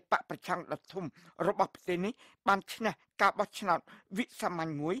ដែលជាបកប្រឆាំងដ៏ធំរបស់ប្រទេសនេះបានឈ្នះការបោះឆ្នោតវិសាមញ្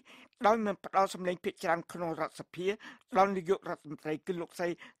ញមួយដោយមិនផ្ដល់សម្លេងភាគច្រើនក្នុងរដ្ឋសភាដល់នាយករដ្ឋមន្ត្រីគឺលោកស្រី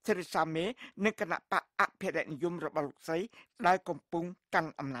សេរីសាមេនិងគណៈបកអភិរក្សនិយមរបស់លោកស្រីដែលកំពុងកា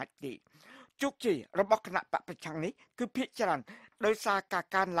ន់អំណាចនេះជោគជ័យរបស់គណៈបកប្រឆាំងនេះគឺភាគច្រើនដោយសារការ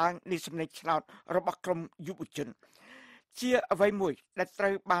កើនឡើងនៃសម្លេងឆ្នោតរបស់ក្រមយុវជនជាអ្វីមួយដែលត្រូ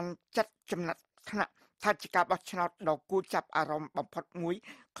វបានចាត់ចំណាត់ថ្នាក់ថាជាការបោះឆ្នោតដ៏គួរចាប់អារម្មណ៍បំផុតមួយ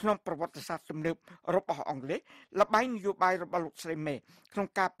ក្នុងប្រវត្តិសាស្ត្រទំនើបរបស់អង់គ្លេសល្បែងនយោបាយរបស់លោកស្រីមេក្នុង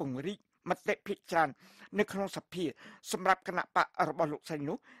ការពង្រីកមតិភាគច្រើននៅក្នុងសភាសម្រាប់គណៈបករបស់លោកស្រី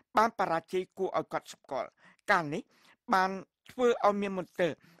នោះបានបរាជ័យគួរឲ្យកត់សម្គាល់ការនេះបានធ្វើឲ្យមានមន្ទិ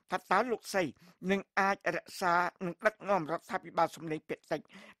លថាតើលោកស្រីនឹងអាចរក្សានិងដឹកនាំរដ្ឋាភិបាលសម្លេងពាក្យតិច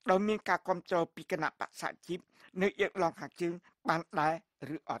ដោយមានការគ្រប់គ្រងពីគណៈបកសហជីពនៅអៀកឡងខាងជើងបានដែរ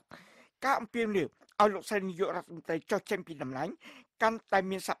ឬអត់ការអំពាវនាវឲ្យលោកស្រីនាយករដ្ឋមន្ត្រីចុះចេញពីតំណែងកាន់តែ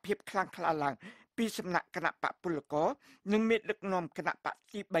មានសភាពខ្លាំងក្លាឡើងពីសំណាក់គណៈបកពលករនិងមេដឹកនាំគណៈបក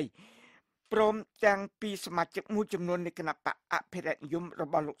ទី3ព្រមទាំងពីសមាជិកមួយចំនួននៃគណៈបកអភិរក្សនិយមរ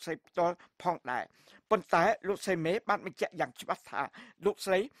បស់លោកស្រីផ្ទាល់ផងដែរប៉ុន្តែលោកស្រីមេបានបញ្ជាក់យ៉ាងច្បាស់ថាលោក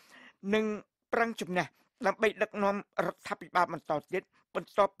ស្រីនឹងប្រឹងជំនះដើម្បីដឹកនាំរដ្ឋាភិបាលបន្តទៀតបន្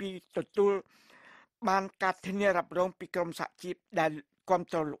ទាប់ពីទទួលបានការធានារ៉ាប់រងពីក្រមសហជីពដែលគ្រប់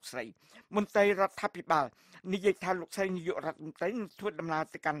គ្រងលោកស្រីមន្ត្រីរដ្ឋាភិបាលនិយាយថាលោកស្រីនាយករដ្ឋមន្ត្រីនឹងធ្វើដំណើរ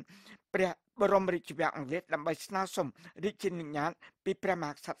ទៅកាន់ព្រះបរមរាជវាំងអង់គ្លេសដើម្បីស្នើសុំរាជានុញ្ញាតពីព្រះម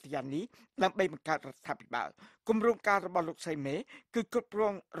ហាក្សត្រយ៉ាងនេះដើម្បីបង្កើតរដ្ឋាភិបាលគម្រោងការរបស់លោកស្រីមេគឺគ្រប់គ្រ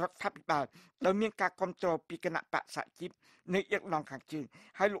ងរដ្ឋាភិបាលដោយមានការគ្រប់គ្រងពីគណៈបកសហជីពនៅអៀកឡងខាងជើង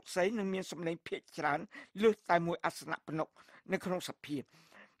ហើយលោកស្រីនឹងមានសម្លេងភាគច្រើនលើសតែមួយអាសនៈប៉ុណ្ណោះនៅក្នុងសភា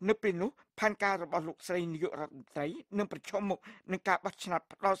នៅពេលនោះផែនការរបស់លោកស្រីនាយករដ្ឋមន្ត្រីនឹងប្រឈមមុខនឹងការបោះឆ្នោត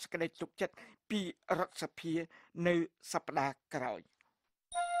ផ្ដោតសេចក្តីទុកចិត្តពីរដ្ឋសភានៅសប្តាហ៍ក្រោយ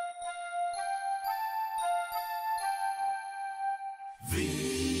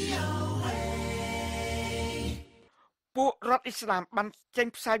ពួករដ្ឋអ៊ីស្លាមបានចេញ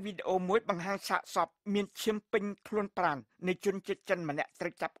ផ្សាយវីដេអូមួយបង្ហាញសាកសពមានឈាមពេញខ្លួនប្រាណនៃជនជាតិចិនម្នាក់ត្រូ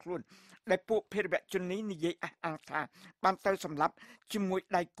វចាប់ខ្លួនដែលពួកភេរវជននេះនិយាយអះអាងថាបានទៅសម្លាប់ជាមួយ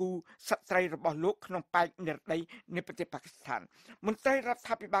ដៃគូសត្រីរបស់លោកក្នុងប៉ែកនិរដីនៃប្រទេសប៉ាគស្ថានមន្ត្រីរដ្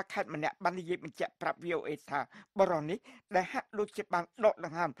ឋាភិបាលខេត្តម្នាក់បាននិយាយបញ្ជាក់ប្រាប់ VOA ថាបរិសុទ្ធនេះដែលហាក់ដូចជាបានដកដ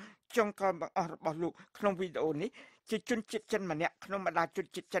ង្ហើមចុងក្រោយបង្អស់របស់លោកក្នុងវីដេអូនេះជាជនជាតិចិនម្នាក់ក្នុងបណ្ដាជន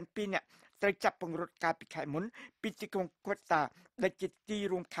ជាតិចិន2នាក់ត្រូវចាប់ពង្រត់កាលពីខែមុនពីទីក្រុងកូតាដែលជាទី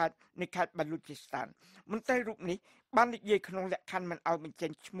រួមខេត្តនៃខេត្តបាឡូជីស្ថានមន្ត្រីរូបនេះបាននិយាយក្នុងលក្ខខណ្ឌមិនឲ្យបញ្ចេ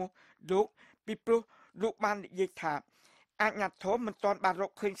ញឈ្មោះលោកពីព្រោះលោកបាននិយាយថាអាជ្ញាធរមិនទាន់បានរ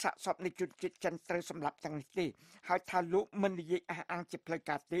កឃើញសាកសពនៃជនជាតិចិនត្រូវសម្លាប់ទាំងនេះទេហើយថាលោកមិននិយាយអះអាងជាផ្លូវ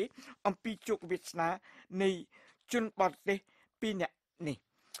ការទេអំពីជោគវាសនានៃជនបរទេស2នាក់នេះ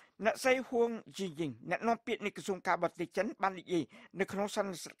អ្នកស្រីហួងជីយីងអ្នកនាំពាក្យនៃក្រសួងការបរទេសចិនបាននិយាយនៅក្នុងសន្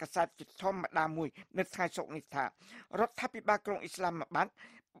និសីទកាសែតធម្មតាមួយនៅថ្ងៃសុក្រនេះថារដ្ឋាភិបាលក្រុងអ៊ីស្លាមាបាត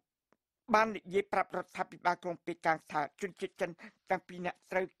បាននិយាយប្រាប់រដ្ឋាភិបាលក្រុងប៉េកាំងថាជនជាតិចិនទាំងពីរនាក់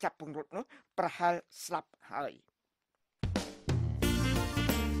ត្រូវចាប់ពង្រត់នោះប្រហែលស្លាប់ហើយ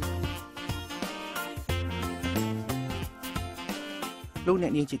លោកអ្ន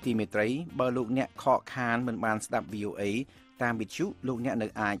កនាងជាទីមេត្រីបើលោកអ្នកខកខានមិនបានស្ដាប់ VOA តាមវិទ្យុលោកអ្នកនៅ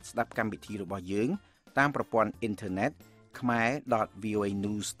អាចស្ដាប់កម្មវិធីរបស់យើងតាមប្រព័ន្ធអ៊ីនធឺណិត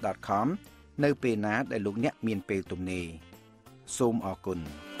khmer.voanews.com នៅពេលណាដែលលោកអ្នកមានពេលទំនេរសូមអរគុណ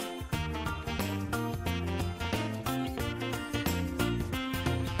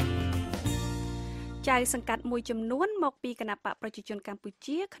ចៅសង្កាត់មួយចំនួនមកពីគណបកប្រជាជនកម្ពុ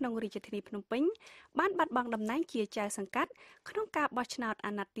ជាក្នុងរាជធានីភ្នំពេញបានបាត់បង់តំណែងជាចៅសង្កាត់ក្នុងការបោះឆ្នោត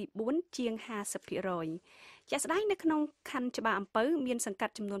អាណត្តិទី4ជាង 50% ជាក់ស្ដែងនៅក្នុងខណ្ឌច្បារអំពៅមានសង្កា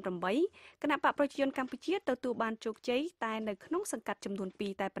ត់ចំនួន8គណបកប្រជាជនកម្ពុជាទទួលបានជោគជ័យតែនៅក្នុងសង្កាត់ចំនួន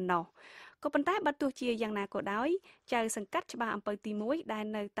2តែប៉ុណ្ណោះក៏ប៉ុន្តែបើទោះជាយ៉ាងណាក៏ដោយចៅសង្កាត់ច្បារអំពៅទី1ដែល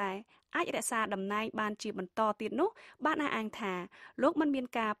នៅតែអាចរក្សាតំណែងបានជាបន្តទៀតនោះបានអះអាងថាលោកមិនមាន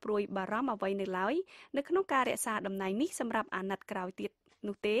ការព្រួយបារម្ភអ្វីនៅឡើយនៅក្នុងការរក្សាតំណែងនេះសម្រាប់អាណត្តិក្រោយទៀត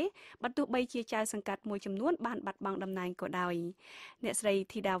នោះទេបើទោះបីជាចៅសង្កាត់មួយចំនួនបានបាត់បង់តំណែងក៏ដោយអ្នកស្រី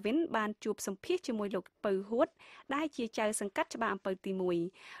ធីដាវិនបានជួបសម្ភាសជាមួយលោកពៅហួតដែលជាចៅសង្កាត់ច្បារអំពៅទី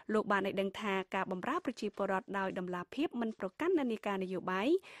1លោកបានឲ្យដឹងថាការបម្រើប្រជាពលរដ្ឋដោយតម្លាភាពមិនប្រកាន់និន្នាការនយោបាយ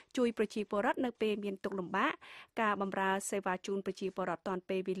ជួយប្រជាពលរដ្ឋនៅពេលមានទុក្ខលំបាកការបម្រើសេវាជូនប្រជាពលរដ្ឋទាន់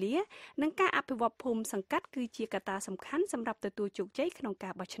ពេលវេលានិងការអភិវឌ្ឍភូមិសង្កាត់គឺជាកត្តាសំខាន់សម្រាប់ទទួលជោគជ័យក្នុងកា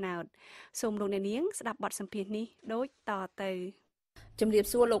របោះឆ្នោតសូមលោកអ្នកនាងស្ដាប់បទសម្ភាសន៍នេះដូចតទៅ ជំរាប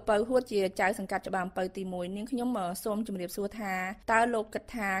សួរលោកពៅហួតជាចៅសង្កាត់ច្បារអំពៅទី1នាងខ្ញុំសូមជំរាបសួរថាតើលោកគិត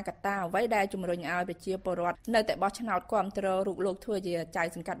ថាកត្តាអ្វីដែលជំរុញឲ្យប្រជាពលរដ្ឋនៅតែបោះឆ្នោតគាំទ្ររូបលោកធ្វើជាចៅ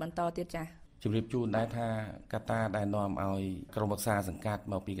សង្កាត់បន្តទៀតចា៎ជំរាបជូនដែរថាកត្តាដែលនាំឲ្យក្រុមប្រឹក្សាសង្កាត់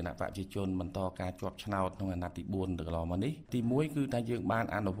មកពីគណៈបព្វជិជនបន្តការជាប់ឆ្នោតក្នុងអាណត្តិទី4ទៅកន្លងមកនេះទី1គឺថាយើងបាន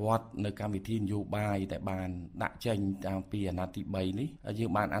អនុវត្តនៅកម្មវិធីនយោបាយដែលបានដាក់ចេញតាំងពីអាណត្តិទី3នេះយើ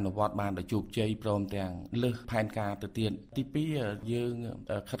ងបានអនុវត្តបានដោយជោគជ័យព្រមទាំងលើសផែនការទៅទៀតទី2យើង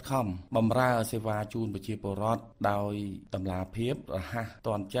ខិតខំបម្រើសេវាជូនប្រជាពលរដ្ឋដោយតម្លាភាពរហ័ស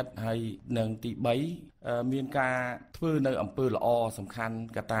ទាន់ចិត្តហើយនិងទី3មានការធ្វើនៅអំពើល្អសំខាន់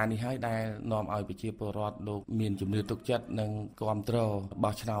កត្តានេះហើយដែលនាំឲ្យប្រជាពលរដ្ឋលោកមានជំនឿទុកចិត្តនិងគាំទ្រ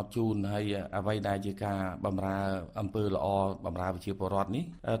បោះឆ្នោតជូនហើយអ្វីដែលជាការបម្រើអំពើល្អបម្រើប្រជាពលរដ្ឋនេះ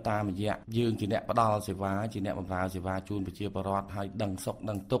តាមរយៈយើងជាអ្នកផ្ដល់សេវាជាអ្នកបម្រើសេវាជូនប្រជាពលរដ្ឋហើយដឹងសុខ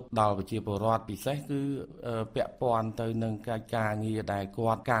ដឹងទុក្ខដល់ប្រជាពលរដ្ឋពិសេសគឺពាក់ព័ន្ធទៅនឹងការងារដែល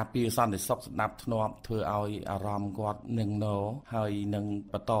គាត់ការពារសន្តិសុខស្ដាប់ធ្នាប់ធ្វើឲ្យអារម្មណ៍គាត់នឹងណោហើយនឹង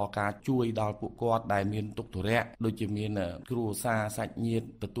បន្តការជួយដល់ពួកគាត់ដែលមានទុក្ខធុរៈដូចជាមានគ្រួសារសាច់ញាតិ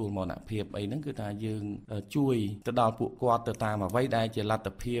ទទួលមរណភាពអីហ្នឹងគឺថាយើងជួយទៅដល់ពួកគាត់ទៅតាមអ្វីដែលជាលទ្ធ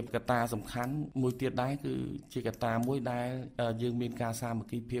ភាពកត្តាសំខាន់មួយទៀតដែរគឺជាកត្តាមួយដែលយើងមានការសាម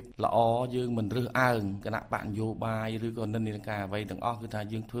គ្គីភាពល្អយើងមិនរើសអើងគណៈបកនយោបាយឬក៏និន្នាការអ្វីទាំងអស់គឺថា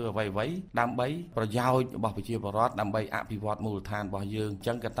យើងធ្វើអ្វីដើម្បីប្រយោជន៍របស់ប្រជាពលរដ្ឋដើម្បីអភិវឌ្ឍមូលដ្ឋានរបស់យើងអញ្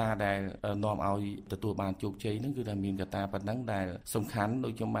ចឹងកត្តាដែលនាំឲ្យទទួលបានជោគជ័យហ្នឹងគឺថាមានកត្តាប៉ុណ្ណឹងដែលសំខាន់ដូ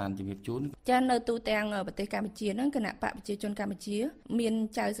ចខ្ញុំបានជំរាបជូនចានៅទូទាំងប្រទេសកម្ពុជាហ្នឹងគណៈបកប្រជាជនកម្ពុជាមាន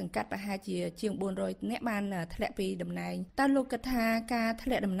ចៅសង្កាត់ប្រហែលជាជាង400នាក់បានធ្លាក់ពីតំណែងតើលោកគិតថាការធ្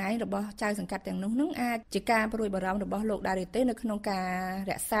លាក់តំណែងរបស់ចៅសង្កាត់ទាំងនោះនឹងអាចជាការព្រួយបារម្ភរបស់លោកដែរទេនៅក្នុងការ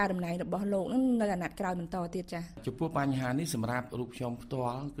រក្សាតំណែងរបស់លោកនឹងនៅអាណត្តិក្រោយបន្តទៀតចា៎ចំពោះបញ្ហានេះសម្រាប់រូបខ្ញុំផ្ទា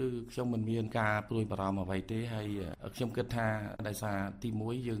ល់គឺខ្ញុំមិនមានការព្រួយបារម្ភអ្វីទេហើយខ្ញុំគិតថាដោយសារទី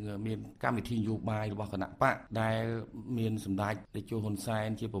1យើងមានកម្មវិធីនយោបាយរបស់គណៈបកដែលមានសម្ដេចតេជោហ៊ុនសែន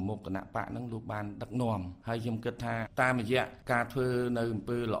ជាប្រមុខគណៈបកហ្នឹងលោកបានដឹកនាំហើយខ្ញុំគិតថាតាមរយៈការធ្វើនៅអំ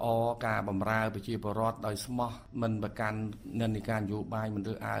ពើល្អការបម្រើប្រជាពលរដ្ឋដោយស្មោះមិនប្រកាន់និន្នាការនយោបាយមិន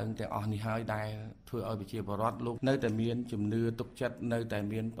រើសអើងទាំងអស់នេះហើយដែលធ្វើឲ្យប្រជាពលរដ្ឋលោកនៅតែមានជំនឿទុកចិត្តនៅតែ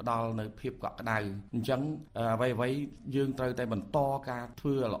មានផ្ដល់នៅភាពកក់ក្ដៅអញ្ចឹងអ្វីយើងត្រូវតែបន្តការធ្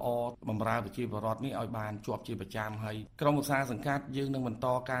វើល្អបម្រើប្រជាពលរដ្ឋនេះឲ្យបានជាប់ជាប្រចាំហើយក្រុមឧស្សាហសង្កាត់យើងនឹងបន្ត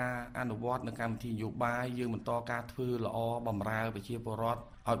ការអនុវត្តនៅកម្មវិធីនយោបាយយើងបន្តការធ្វើល្អបម្រើប្រជាពលរដ្ឋ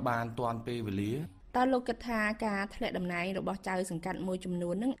ឲ្យបានទាន់ពេលវេលាតើលោកគិតថាការធ្លាក់តំណែងរបស់ចៅសង្កាត់មួយចំនួ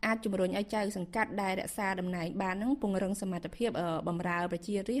ននឹងអាចជំរុញឲ្យចៅសង្កាត់ដែលរក្សាតំណែងបាននឹងពង្រឹងសមត្ថភាពបម្រើប្រ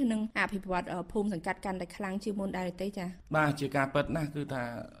ជារាស្ត្រនិងអភិវឌ្ឍភូមិសង្កាត់កាន់តែខ្លាំងជាងមុនដែរទេចា៎បាទជាការពិតណាស់គឺថា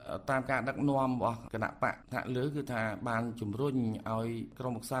តាមការដឹកនាំរបស់គណៈបកថ្នាក់លើគឺថាបានជំរុញឲ្យក្រុ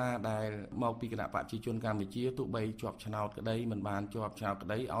មប្រឹក្សាដែលមកពីគណៈបកប្រជាជនកម្ពុជាទោះបីជាប់ឆ្នោតក្តីមិនបានជាប់ឆ្នោតក្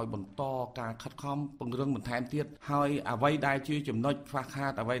តីឲ្យបន្តការខិតខំពង្រឹងបន្ថែមទៀតហើយអ្វីដែលជាចំណុចខ្វះខា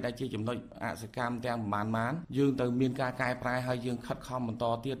តអ្វីដែលជាចំណុចអសកម្មទាំងប្រមាណយើងទៅមានការកែប្រែហើយយើងខិតខំបន្ត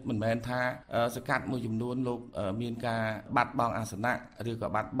ទៀតមិនមែនថាសកាត់មួយចំនួនលោកមានការបាត់បង់អាសនៈឬក៏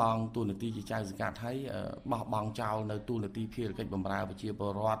បាត់បង់ទូនាទីជាចៅសង្កាត់ហើយបោះបង់ចោលនៅទូនាទីភារកិច្ចបម្រើប្រជាពល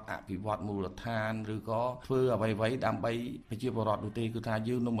រដ្ឋអភិវឌ្ឍមូលដ្ឋានឬក៏ធ្វើអ្វីដើម្បីប្រជាពលរដ្ឋនោះទេគឺថា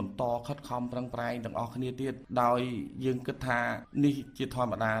យើងនឹងបន្តខិតខំប្រឹងប្រែងទាំងអស់គ្នាទៀតដោយយើងគិតថានេះជាធម្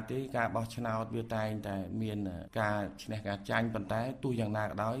មតាទេការបោះឆ្នោតវាតែងតែមានការឈ្នះការចាញ់ប៉ុន្តែទោះយ៉ាងណា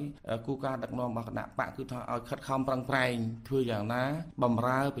ក៏ដោយគូការដឹកនាំរបស់គណៈបកគឺថាឲ្យខិតខំប្រឹងប្រែងធ្វើយ៉ាងណាបម្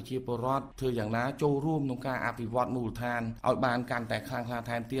រើប្រជាពលរដ្ឋធ្វើយ៉ាងណាចូលរួមក្នុងការអភិវឌ្ឍមូលដ្ឋានឲ្យបានកាន់តែខ្លាំងក្លា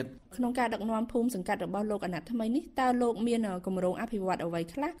ថែមទៀតក្នុងការដឹកនាំភូមិសង្កាត់របស់លោកអាណត្តិថ្មីនេះតើលោកមានគម្រោងអភិវឌ្ឍអ្វី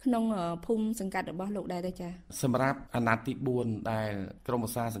ខ្លះក្នុងភូមិសង្កាត់របស់លោកដែរទេចា៎សម្រាប់អាណត្តិទី4ដែលក្រុមឧ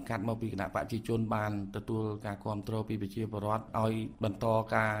ស្សាហសង្កាត់មកពីគណៈបព្វជិជនបានទទួលការគាំទ្រពីប្រជាពលរដ្ឋឲ្យបន្ត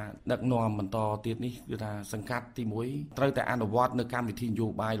ការដឹកនាំបន្តទៀតនេះគឺថាសង្កាត់ទី1ត្រូវតែអនុវត្តនៅកម្មវិធីនយោ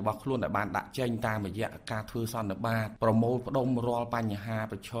បាយរបស់ខ្លួនដែលបានដាក់ចេញតាមរយៈការធ្វើសន្និបាតប្រមូលផ្ដុំរាល់បញ្ហា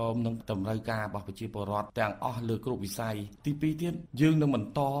ប្រឈមនិងតម្រូវការរបស់ប្រជាពលរដ្ឋទាំងអស់លើគ្រប់វិស័យទី2ទៀតយើងនឹងបន្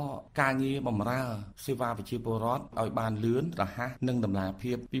តការងារបម្រើសេវាប្រជាពលរដ្ឋឲ្យបានលឿនរហ័សនិងតម្លា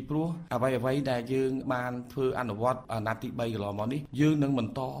ភាពពីព្រោះអ្វីដែលយើងបានធ្វើអនុវត្តអាណត្តិទី3កន្លងមកនេះយើងនឹងប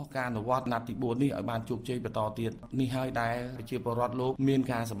ន្តការអនុវត្តអាណត្តិទី4នេះឲ្យបានជោគជ័យបន្តទៀតនេះហើយដែលប្រជាពលរដ្ឋលោកមាន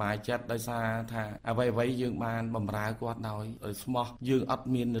ការសប្បាយចិត្តដោយសារថាអ្វីយើងបានបម្រើគាត់ដោយស្មោះយើងអត់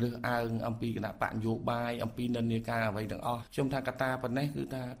មានរើសអើងអំពីគណៈបកនយោបាយអំពីនិន្នាការអ្វីទាំងអស់ខ្ញុំថាកត្តាប៉ុណ្ណេះគឺ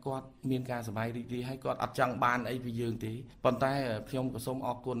ថាគាត់មានការសប្បាយរីករាយហើយគាត់អត់ចង់បានអីពីយើងទេប៉ុន្តែខ្ញុំក៏សូមអ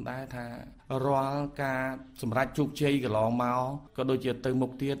រគុណដែរថារាល់ការសម្រេចជោគជ័យកន្លងមកក៏ដូចជាទៅមុ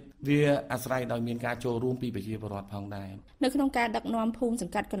ខទៀតវាអាស្រ័យដោយមានការចូលរួមពីប្រជាពលរដ្ឋផងដែរនៅក្នុងការដឹកនាំភូមិស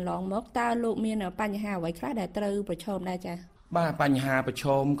ង្កាត់កន្លងមកតើលោកមានបញ្ហាអ្វីខ្លះដែលត្រូវប្រឈមដែរចា៎ បាទបញ្ហាប្រឈ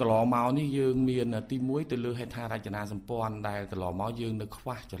មកន្លងមកនេះយើងមានទី1ទៅលើហេដ្ឋារចនាសម្ព័ន្ធដែលកន្លងមកយើងនៅខ្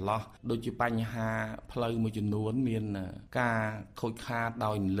វះចន្លោះដូចជាបញ្ហាផ្លូវមួយចំនួនមានការខូចខាត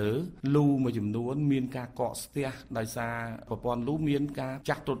ដោយលើលូមួយចំនួនមានការកកស្ទះដោយសារប្រព័ន្ធលូមានការ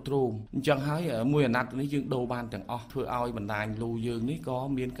ចាស់ទ្រុឌទ្រោមអញ្ចឹងហើយមួយអាណត្តិនេះយើងដូរបានទាំងអស់ធ្វើឲ្យបណ្ដាញលូយើងនេះក៏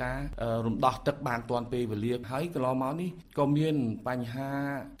មានការរំដោះទឹកបានទាន់ពេលវេលាហើយកន្លងមកនេះក៏មានបញ្ហា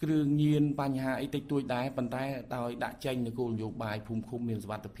គ្រឿងញៀនបញ្ហាអីតិចតួចដែរប៉ុន្តែដោយដាក់ចេញនូវគោលនយោបាយភូមិឃុំមានសុ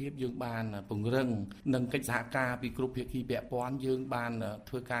វត្ថិភាពយើងបានពង្រឹងនិងកិច្ចសហការពីគ្រប់ភាគីពាក់ព័ន្ធយើងបាន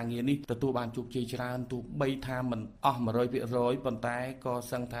ធ្វើការងារនេះទទួលបានជោគជ័យច្រើនទោះបីថាមិនអស់ 100% ប៉ុន្តែក៏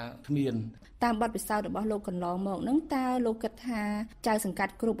សឹងថាគ្មានតាមបទពិសោធន៍របស់លោកកន្លងមកនឹងតើលោកគិតថាចៅសង្កា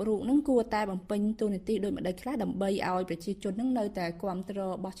ត់គ្រប់រូបនឹងគួរតែបំពេញតួនាទីដូចម្តេចខ្លះដើម្បីឲ្យប្រជាជននឹងនៅតែគាំទ្រ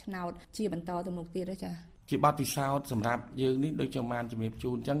បោះឆ្នោតជាបន្តទៅមុខទៀតទេចា៎ជាបទពិសោធន៍សម្រាប់យើងនេះដូចជាបានជំរាប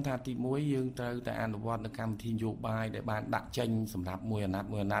ជូនអញ្ចឹងថាទី1យើងត្រូវតែអនុវត្តនៅកម្មវិធីនយោបាយដែលបានដាក់ចេញសម្រាប់មួយអាណត្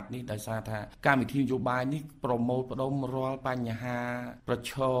តិនេះដោយសារថាកម្មវិធីនយោបាយនេះប្រមូលផ្ដុំរាល់បញ្ហាប្រ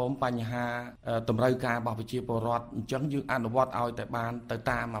ឈមបញ្ហាតម្រូវការរបស់ប្រជាពលរដ្ឋអញ្ចឹងយើងអនុវត្តឲ្យតែបានទៅ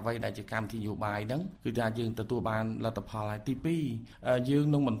តាមអ្វីដែលជាកម្មវិធីនយោបាយហ្នឹងគឺថាយើងទទួលបានលទ្ធផលហើយទី2យើង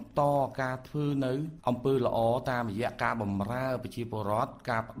នឹងបន្តការធ្វើនៅអំពើល្អតាមរយៈការបម្រើប្រជាពលរដ្ឋ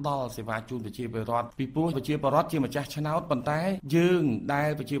ការផ្ដល់សេវាជូនប្រជាពលរដ្ឋពីព្រោះប្រជាពលរដ្ឋជាម្ចាស់ឆ្នោតប៉ុន្តែយើងដែល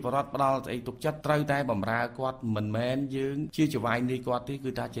ប្រជាពលរដ្ឋផ្ដល់ស្អីទុកចិត្តត្រូវតែបម្រើគាត់មិនមែនយើងជាចវាយនេះគាត់ទេគឺ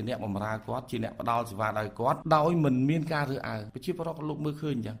ថាជាអ្នកបម្រើគាត់ជាអ្នកផ្ដល់សេវាដល់គាត់ដោយមិនមានការរើសអើងប្រជាពលរដ្ឋក៏លោកមើលឃើ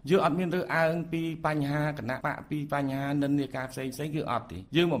ញអញ្ចឹងយើងអត់មានរើសអើងពីបញ្ហាគណៈបកពីបញ្ហានិន្នាការផ្សេងគឺអត់ទេ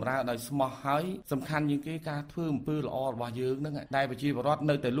យើងបម្រើដោយស្មោះហើយសំខាន់ជាងគេការធ្វើអំពើល្អរបស់យើងហ្នឹងដែលប្រជាពលរដ្ឋ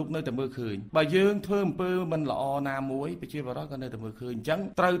នៅតែលោកនៅតែមើលឃើញបើយើងធ្វើអំពើមិនល្អណាមួយប្រជាពលរដ្ឋក៏នៅតែមើលឃើញអញ្ចឹង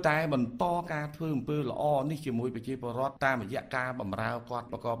ត្រូវតែបន្តការធ្វើអំពើល្អនេះជាមួយប្រជាពលរដ្ឋតាមរយៈការបម្រើគាត់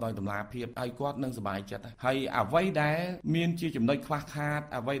ប្រកបដោយតម្លាភាពឲ្យគាត់នឹងសប្បាយចិត្តហើយអ្វីដែលមានជាចំណុចខ្វះខាត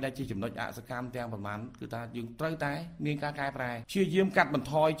អ្វីដែលជាចំណុចអសកម្មទាំងប្រមាណគឺថាយើងត្រូវតែមានការកែប្រែព្យាយាមកាត់បន្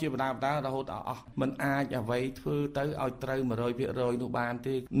ថយជាបណ្ដារហូតដល់អស់មិនអាចអ្វីធ្វើទៅឲ្យត្រូវ 100% នោះបាន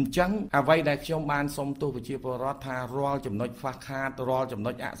ទេអញ្ចឹងអ្វីដែលខ្ញុំបានសុំទោសប្រជាពលរដ្ឋថារាល់ចំណុចខ្វះខាតរាល់ចំ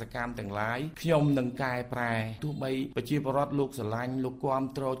ណុចអសកម្មទាំងឡាយខ្ញុំនឹងកែប្រែទោះបីប្រជាពលរដ្ឋលោកស្រឡាញ់លោកគាំ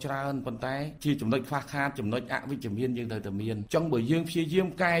ទ្រច្រើនប៉ុន្តែជាចំណុចខ្វះខាតចំណុចអវិជ្ជមានយើងត្រូវតែមានចង់បើយើងព្យាយាម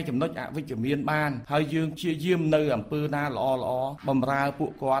កែចំណុចអវិជ្ជមានបានហើយយើងព្យាយាមនៅអំពើណាល្អបំរើពួ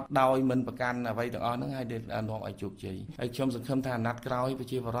កគាត់ដោយមិនប្រកាន់អ្វីទាំងអស់ហ្នឹងហើយដែលនាំឲ្យជោគជ័យហើយខ្ញុំសង្ឃឹមថាអាណត្តិក្រោយប្រ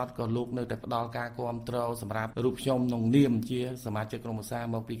ជាពលរដ្ឋក៏លោកនៅតែផ្ដល់ការគាំទ្រសម្រាប់រូបខ្ញុំក្នុងនាមជាសមាជិកក្រុមប្រឹក្សា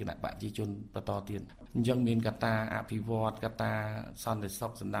មកពីគណៈបកប្រជាជនបន្តទៀតអញ្ចឹងមានកត្តាអភិវឌ្ឍកត្តាសន្តិសុ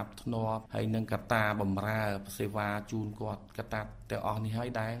ខសម្ដាប់ធ្នាប់ហើយនិងកត្តាបម្រើសេវាជូនគាត់កត្តាទាំងអស់នេះហើយ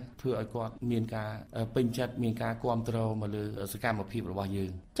ដែលធ្វើឲ្យគាត់មានការពេញចិត្តមានការគាំទ្រមកលើសកម្មភាពរបស់យើ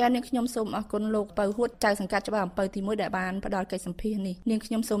ងចា៎នាងខ្ញុំសូមអរគុណលោកពៅហួតចៅសង្កាត់ច្បារអំពៅទី1ដែលបានផ្ដល់កិច្ចសម្ភាសន៍នេះនាង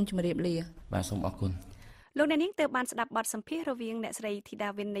ខ្ញុំសូមជម្រាបលាបាទសូមអរគុណលោកអ្នកនាងទើបបានស្ដាប់បទសម្ភាសន៍រវាងអ្នកស្រីធីតា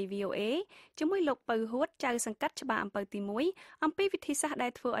វិននៃ VOA ជាមួយលោកពៅហួតចៅសង្កាត់ច្បារអំពៅទី1អំពីវិធីសាស្ត្រដែ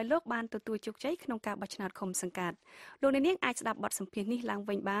លធ្វើឲ្យលោកបានទទួលជោគជ័យក្នុងការបោះឆ្នោតឃុំសង្កាត់លោកអ្នកនាងអាចស្ដាប់បទសម្ភាសន៍នេះឡើង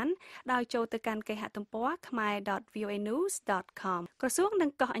វិញបានដោយចូលទៅកាន់គេហទំព័រ khmer.voanews.com ក្រសួងនឹង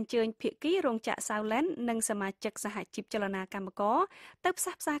កោះអញ្ជើញភាគីរោងចក្រ Southland និងសមាជិកសហជីពចលនាកម្មករទៅផ្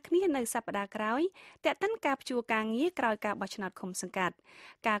សះផ្សាគ្នានៅសប្តាហ៍ក្រោយទាក់ទិនការព្យួរការងារក្រោយការបោះឆ្នោតឃុំសង្កាត់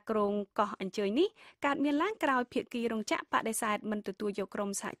ការគ្រងកោះអញ្ជើញនេះកើតមានឡើងក្រោយភាគីរោងចក្របដិសេធមិនទទួលយកក្រុម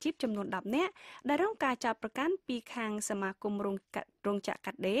សហជីពចំនួន10នាក់ដែលរងការចោទប្រកាន់ពីខាងសមាគមរោងចក្រ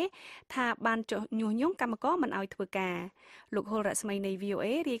កាត់ដេរថាបានចុះញុះញង់កម្មករមិនឲ្យធ្វើការលោកហុលរស្មីនៃ VOA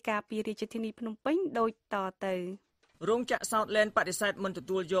រាយការណ៍ពីរាជធានីភ្នំពេញដូចតទៅរោងចក្រ Southland បដិសេធមិនទ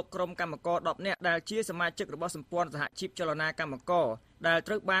ទួលយកក្រុមកម្មករ10នាក់ដែលជាសមាជិករបស់សម្ព័ន្ធសហជីពចលនាកម្មករដែល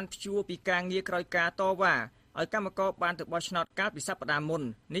ត្រូវបានព្យួរពីការងារក្រោយការតវ៉ាឲ្យកម្មករបានទៅបោះឆ្នោតកាលពីសប្តាហ៍មុន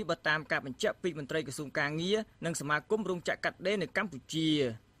នេះបើតាមការបញ្ជាក់ពីមន្ត្រីក្រសួងការងារនិងសមាគមរោងចក្រកាត់ដេរនៅកម្ពុជា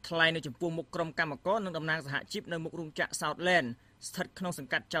ថ្លែងនៅចំពោះមុខក្រុមកម្មករនិងតំណាងសហជីពនៅមុខរោងចក្រ Southland ស្ថិតក្នុងស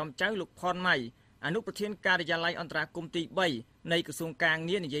ង្កាត់ចោមចៅលោកផនម៉ៃអនុប្រធានការិយាល័យអន្តរកម្មទី3នៃក្រសួងការ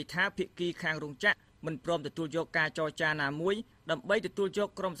ងារនិយាយថាភាគីខាងរោងចក្រមិនព្រមទទួលយកការចរចាណាមួយដើម្បីទទួលយក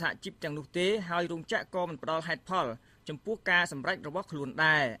ក្រុមសហជីពទាំងនោះទេហើយរោងចក្រក៏មិនផ្ដល់ហេតុផលចំពោះការសម្រេចរបស់ខ្លួន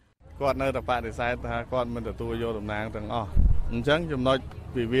ដែរគាត់នៅតែបដិសេធថាគាត់មិនទទួលយកតំណាងទាំងអស់អញ្ចឹងចំណុច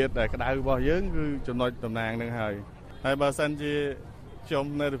វិវាទដែលក្តៅរបស់យើងគឺចំណុចតំណាងនឹងហើយបើសិនជាខ្ញុំ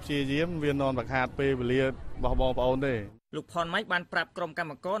នៅតែព្យាយាមវានាំតែខាតពេលវេលារបស់បងប្អូនទេលោកផនម៉ៃបានប្រាប់ក្រុមកម្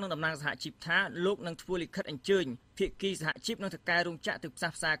មករនិងតំណាងសហជីពថាលោកនឹងធ្វើលិខិតអញ្ជើញភាគីសហជីពនិងថៅកែរោងចក្រទៅផ្សះ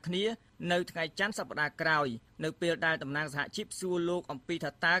ផ្សាគ្នានៅថ្ងៃច័ន្ទសប្តាហ៍ក្រោយនៅពេលដែលតំណាងសហជីពសួរលោកអំពី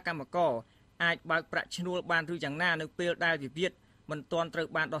ថាតើកម្មករអាចបើកប្រាក់ឈ្នួលបានឬយ៉ាងណានៅពេលដែលវិវាទ មិនទាន់ត្រូវ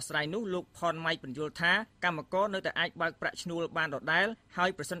បានដោះស្រាយនោះលោកផនម៉ៃបញ្យល់ថាកម្មករនៅតែអាចបើកប្រាក់ឈ្នួលបានដដែលហើយ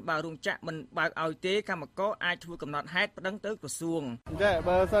ប្រសិនបើរោងចក្រមិនបើកឲ្យទេកម្មករអាចធ្វើកំណត់ហេតុប្តឹងទៅក្រសួងចា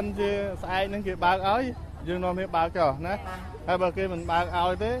បើសិនជាស្អែកនឹងគេបើកឲ្យយើងនាំគ្នាបើកចុះណាហើយបើគេមិនបើកឲ្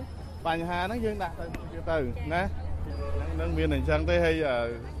យទេបញ្ហាហ្នឹងយើងដាក់ទៅណានឹងមានអញ្ចឹងទេហើយ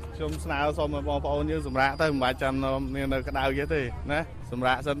ខ្ញុំស្នើសុំឲ្យបងប្អូនយើងសម្រាប់ទៅមិនបាច់ចាំនៅក្តៅទេណាសម្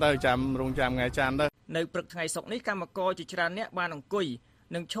រាប់សិនទៅចាំរងចាំថ្ងៃច័ន្ទទៅនៅព្រឹកថ្ងៃសុក្រនេះកម្មករជាច្រើនអ្នកបានអង្គុយ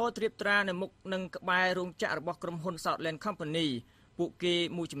និងឈរត្រៀបត្រានៅមុខនឹងក្បែររោងចក្ររបស់ក្រុមហ៊ុន Southland Company ពួកគេ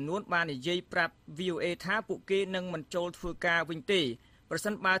មួយចំនួនបាននិយាយប្រាប់ VOA ថាពួកគេនឹងមិនចូលធ្វើការវិញទេប្រ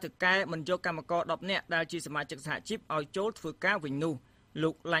សិនបើថៅកែមិនយកកម្មករ10នាក់ដែលជាសមាជិកសហជីពឲ្យចូលធ្វើការវិញនោះលោ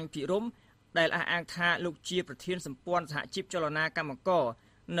កឡាញ់ភិរមដែលអះអាងថាលោកជាប្រធានសម្ព័ន្ធសហជីពចលនាកម្មករ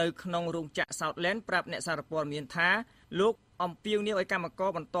នៅក្នុងរោងចក្រ Southland ប្រាប់អ្នកសារព័ត៌មានថាលោកអំពាវនាវឲ្យកម្មករ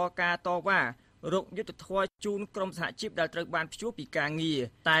បន្តការតវ៉ារកយុត្តិធម៌ជូនក្រុមសហជីពដែលត្រូវបានព្យួរពីការងារ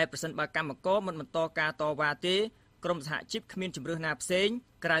តែប្រសិនបើកម្មករមិនបន្តការតវ៉ាទេក្រុមសហជីពគ្មានជំរឿសណាផ្សេង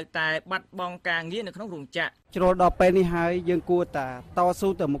ក្រៅតែបាត់បង់ការងារនៅក្នុងរោងចក្រជ្រុលដល់ពេលនេះហើយយើងគួរតែតស៊ូ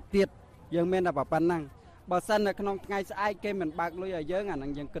ទៅមុខទៀតយើងមានតែប៉ុណ្ណឹងបើសិននៅក្នុងថ្ងៃស្អែកគេមិនបើកលុយឲ្យយើងអានឹ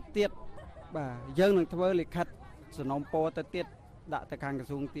ងយើងគិតទៀតបាទយើងនឹងធ្វើលិខិតសំណូមពរទៅទៀតដាក់ទៅខាងក្រ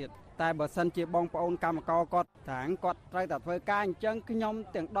សួងទៀតតែបើសិនជាបងប្អូនកម្មករគាត់ត្រូវតែធ្វើការអញ្ចឹងខ្ញុំ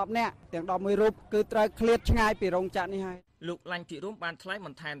ទាំង10នាក់ទាំង11រូបគឺត្រូវឃ្លាតឆ្ងាយពីរោងចក្រនេះហើយលោកឡាញ់ភិរមបានថ្លែងប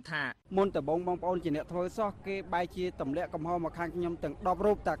ន្ថែមថាមុនដំបូងបងប្អូនជាអ្នកធ្វើសោះគេបែរជាទម្លាក់កំហុសមកខាងខ្ញុំទាំង10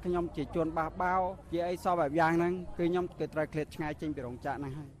រូបតែខ្ញុំជាជនបះបោជាអីសពបែបយ៉ាងហ្នឹងគឺខ្ញុំគឺត្រូវឃ្លាតឆ្ងាយចេញពីរោងចក្រហ្នឹ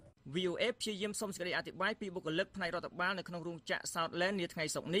ងហើយ VOA ព្យាយាមសុំសេចក្តីអធិប្បាយពីបុគ្គលិកផ្នែករដ្ឋបាលនៅក្នុងរោងចក្រ Southland នាថ្ងៃ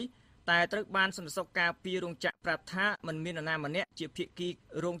សុក្រនេះតែត្រូវបានសន្តិសុខការពីរោងចក្រប្រាប់ថាមិនមាននរណាម្នាក់ជាភាគី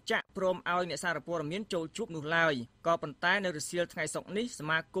រោងចក្រព្រមឲ្យអ្នកសារព័ត៌មានចូលជួបនោះឡើយក៏ប៉ុន្តែនៅរសៀលថ្ងៃសុក្រនេះស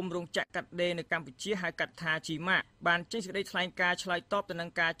មាគមរោងចក្រកាត់ដេរនៅកម្ពុជាហៅកាត់ថាជីម៉ាក់បានចេញសេចក្តីថ្លែងការណ៍ឆ្លើយតបទៅនឹង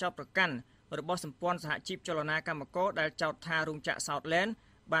ការចោទប្រកាន់របស់សម្ព័ន្ធសហជីពចលនាកម្មករដែលចោទថារោងចក្រ Southland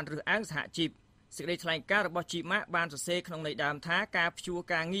បានរើសអើងសហជីពសេចក្តីថ្លែងការណ៍របស់ជីម៉ាក់បានសរសេរក្នុងន័យដើមថាការព្យួរ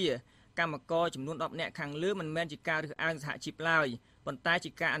ការងារកម្មករចំនួន10នាក់ខាងលើមិនមែនជាការរើសអើងសហជីពឡើយប៉ុន្តែជា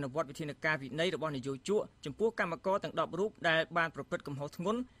ការអនុវត្តវិធានការវិន័យរបស់នយោជកចំពោះកម្មករទាំង10រូបដែលបានប្រព្រឹត្តកំហុសធ្ង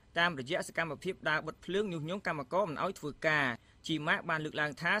ន់តាមរយៈសកម្មភាពដើរបិទភ្លើងញុះញង់កម្មករមិនឲ្យធ្វើការជីម៉ាក់បានលើកឡើ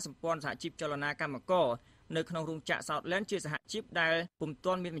ងថាសម្ព័ន្ធសហជីពចលនាកម្មករនៅក្នុងរោងចក្រ Southland ជាសហជីពដែលពុំ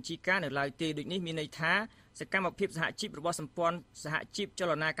ទាន់មានបញ្ជីការនៅឡើយទេដូចនេះមានន័យថាសកម្មភាពសហជីពរបស់សម្ព័ន្ធសហជីពច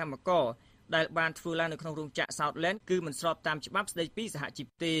លនាកម្មករដែលបានធ្វើឡើងនៅក្នុងរោងចក្រ Southland គឺមិនស្របតាមច្បាប់ស្តីពីសហជីព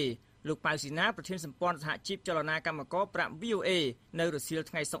ទេលោកប៉ៅស៊ីណាប្រធានសម្ព័ន្ធសហជីពចលនាកម្មករប្រាប់ VOA នៅរសៀល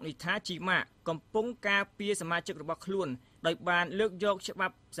ថ្ងៃសុក្រនេះថាជីម៉ាក់កំពុងការពារសមាជិករបស់ខ្លួនដោយបានលើកយកច្បា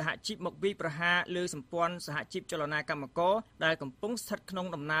ប់សហជីពមកវាយប្រហារលើសម្ព័ន្ធសហជីពចលនាកម្មករដែលកំពុងស្ថិតក្នុង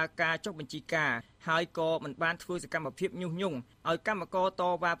ដំណើរការចុះបញ្ជីការហើយក៏មិនបានធ្វើសកម្មភាពញុះញង់ឲ្យកម្មករត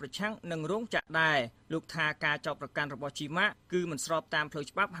វ៉ាប្រឆាំងនឹងរោងចក្រដែរលោកថាការចោទប្រកាន់របស់ជីម៉ាក់គឺមិនស្របតាមផ្លូវ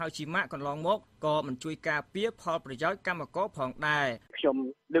ច្បាប់ហើយជីម៉ាក់កន្លងមកក៏មិនជួយការពារផលប្រយោជន៍កម្មករផងដែរខ្ញុំ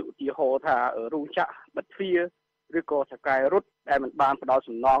លើកឧទាហរណ៍ថារោងចក្របិទទ្វារឬក៏ថៅកែរត់ដែលមិនបានផ្ដល់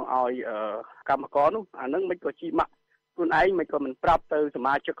សំណងឲ្យកម្មករនោះអានឹងមិនក៏ជីម៉ាក់ខ្លួនឯងមិនក៏មិនប្រាប់ទៅស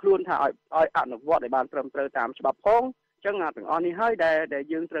មាជិកខ្លួនថាឲ្យអនុវត្តឲ្យបានត្រឹមត្រូវតាមច្បាប់ផងអញ្ចឹងទាំងអស់នេះហើយដែល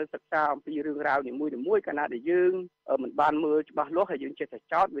យើងត្រូវសិក្សាអំពីរឿងរ៉ាវនីមួយៗកាលណាដែលយើងមិនបានមើលច្បាស់លាស់ហើយយើងចេះតែ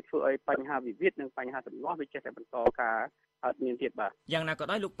ចោទវាធ្វើឲ្យបញ្ហាវិវាទនិងបញ្ហាសំណោះវាចេះតែបន្តការកើតមានទៀតបាទយ៉ាងណាក៏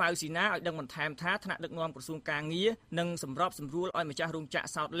ដោយលោកប៉ៅស៊ីណាឲ្យដឹងបន្ថែមថាថ្នាក់ដឹកនាំក្រសួងកាងារនិងសម្របសម្រួលឲ្យម្ចាស់រោងចក្រ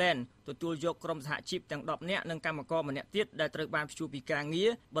Southland ទទួលយកក្រុមសហជីពទាំង10នាក់និងកម្មករម្នាក់ទៀតដែលត្រូវបានព្យួរពីការងារ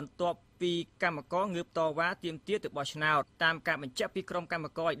បន្ទាប់ពីកម្មករងើបតវ៉ាទាមទារទៅបោះឆ្នោតតាមការបញ្ជាក់ពីក្រុមកម្ម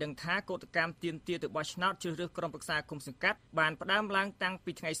ករឲ្យដឹងថាកោតកម្មទាមទារទៅបោះឆ្នោតជ្រើសរើសក្រុមប្រឹក្សាគុំសង្កាត់បានផ្ដើមឡើងតាំង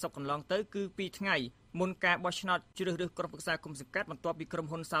ពីថ្ងៃសុក្រកន្លងទៅគឺ2ថ្ងៃមុនការបោះឆ្នោតជ្រើសរើសក្រុមប្រឹក្សាគុំសង្កាត់បន្ទាប់ពីក្រុម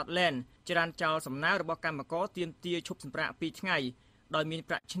ហ៊ុន Southland ចរានចោលសំណើរបស់កម្មករទាមទារឈប់សម្រាក2ថ្ងៃដោយមាន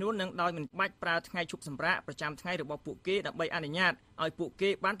ប្រាក់ឈ្នួលនិងដោយមិនបាច់ប្រើថ្ងៃឈប់សម្រាកប្រចាំថ្ងៃរបស់ពួកគេដើម្បីអនុញ្ញាតឲ្យពួកគេ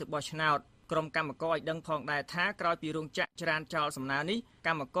បានទៅបោះឆ្នោតក្រុមកម្មករឲ្យដឹងផងដែរថាក្រោយពីរោងចក្រចរានចោលសំណើនេះក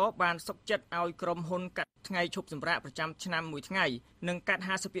ម្មករបានសុខចិត្តឲ្យក្រុមហ៊ុនកាត់ថ្ងៃឈប់សម្រាកប្រចាំឆ្នាំ1ថ្ងៃនិងកាត់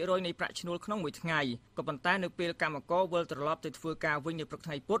 50% នៃប្រាក់ឈ្នួលក្នុង1ថ្ងៃក៏ប៉ុន្តែនៅពេលកម្មករវិលត្រឡប់ទៅធ្វើការវិញនៅព្រឹក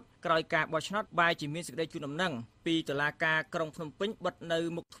ថ្ងៃពុធក្រោយការបោះឆ្នោតបែរជាមានសេចក្តីជូនដំណឹងពីតុលាការក្រុងភ្នំពេញបិទនៅ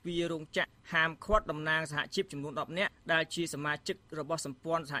មុខទ្វាររោងចក្រហាមឃាត់តំណាងសហជីពចំនួន10នាក់ដែលជាសមាជិករបស់សម្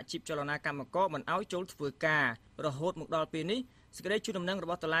ព័ន្ធសហជីពចលនាកម្មករមិនឲ្យចូលធ្វើការរហូតមកដល់ពេលនេះសេចក្តីជូនដំណឹងរ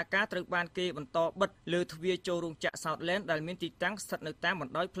បស់តុលាការត្រូវបានគេបន្តបិទលើទ្វារចូលរោងចក្រ Southland ដែលមានទីតាំងស្ថិតនៅតាមប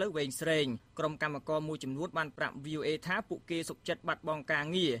ណ្ដោយផ្លូវវែងស្រេងក្រុមកម្មករមួយចំនួនបានប្រាប់ VOA ថាពួកគេសុខចិត្តបាត់បង់ការ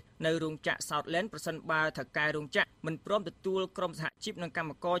ងារនៅរោងចក្រ Southland ប្រសិនបើថៅកែរោងចក្រមិនព្រមទទួលក្រុមសហជីពនិងកម្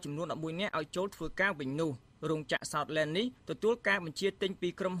មករចំនួន11នាក់ឲ្យចូលធ្វើការវិញនោះ រោងចក្រ Southland នេះទទួលការបញ្ជាទិញពី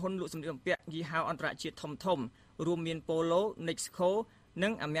ក្រុមហ៊ុនលក់សម្លៀកបំពាក់យីហោអន្តរជាតិធំៗរួមមាន Polo, Nexco និ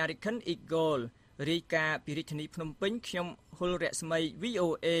ង American Eagle រាយការណ៍ពីរាជធានីភ្នំពេញខ្ញុំហុលរស្មី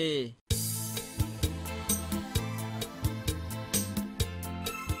VOA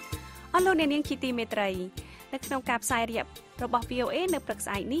អស់លោកអ្នកនាងជាទីមេត្រីនៅក្នុងការផ្សាយរយៈរបស់ VOA នៅព្រឹក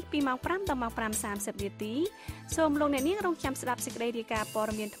ស្អែកនេះពីម៉ោង 5 ដល់ម៉ោង 5:30 នាទីសូមលោកអ្នកនាងរងចាំស្ដាប់សេចក្តីរាយការណ៍ព័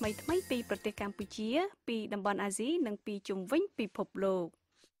ត៌មានថ្មីៗពីប្រទេសកម្ពុជាពីតំបន់អាស៊ីនិងពីជុំវិញពិភពលោក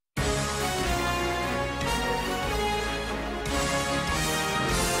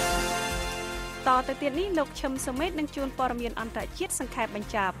តទៅទៀតនេះលោកឈឹមសុមេតនឹងជួនព័ត៌មានអន្តរជាតិសង្ខេបបញ្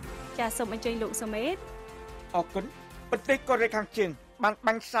ចប់ចាសសូមអញ្ជើញលោកសុមេតអរគុណប្រទេសកូរ៉េខាងជើងបាន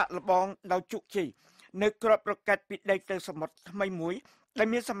បាញ់សាកល្បងដោយជោគជ័យនៅក្របរ៉ុកកែតពីដីទៅសមុទ្រថ្មីមួយដែល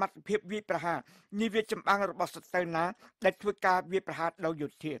មានសមត្ថភាពវាយប្រហារនាវាចម្បាំងរបស់សត្រូវណាដែលធ្វើការវាយប្រហារដោយយោ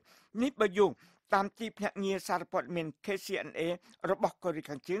ធានេះបើយោងតាមទីភ្នាក់ងារសារព័ត៌មាន KCNA របស់កូរ៉េ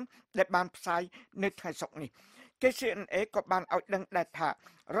ខាងជើងដែលបានផ្សាយនៅថ្ងៃសុក្រនេះ KCNA ក៏បានឲ្យដឹងដែរថារ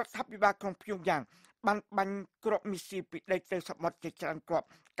ដ្ឋាភិបាលក្រុងព្យុងយ៉ាងបានបាញ់គ្រាប់មីស៊ីលពីដីទៅសមុទ្រជាច្រើនគ្រាប់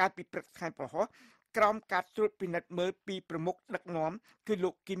កាលពីព្រឹកថ្ងៃប្រហោះក្រោមការត្រួតពិនិត្យមើលពីប្រមុខដឹកនាំគឺលោ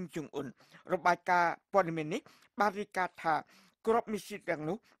កគីមចុងអ៊ុនរបាយការណ៍ព័ត៌មាននេះបានរាយការណ៍ថាគ្រាប់មីស៊ីលទាំង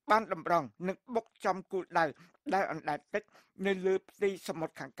នោះបានតម្រង់និងបុកចំគោលដៅដែលអណ្ដែតទឹកនៅលើផ្ទៃសមុ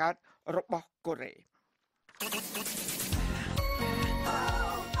ទ្រខាងកើតរបស់កូរ៉េ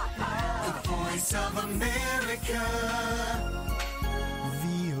The Voice of America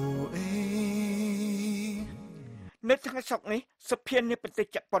VOA នៅថ្ងៃសុក្រនេះសភានៃប្រទេស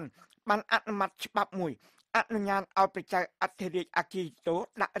ជប៉ុនបានអនុម័តច្បាប់មួយអនុញ្ញាតឲ្យព្រះចៅអធិរាជអាគីហិតូ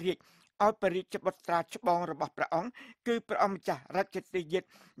ដាក់រាជឲ្យព្រះរាជបុត្រាច្បងរបស់ព្រះអង្គគឺព្រះអង្គម្ចាស់រាជទាយាទ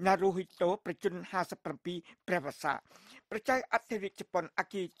ណារូហ៊ីតូប្រជជន57ព្រះវស្សាព្រះចៅអធិរាជជប៉ុនអា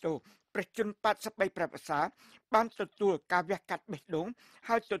គីហិតូប្រជជន83ព្រះវស្សាបានទទួលការវះកាត់បេះដូង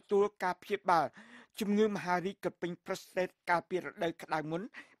ហើយទទួលការព្យាបាលជំងឺមហារីកក្រពេញប្រូស្តេតកាលពីរដូវក្តៅមុន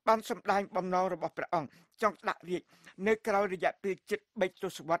បានសម្ដែងបំណងរបស់ព្រះអង្គចង់ដាក់រាជនៅក្រៅរយៈពេលជិត3ទ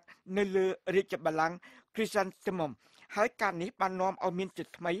សវត្សរ៍នៅលើរាជបល្ល័ង្កគ្រីសាន់ទីមុំហើយការនេះបាននាំឲ្យមានជា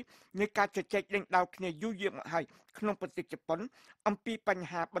ថ្មីនៃការជជែកដេញដោលគ្នាយូរយារមកហើយក្នុងប្រទេសជប៉ុនអំពីបញ្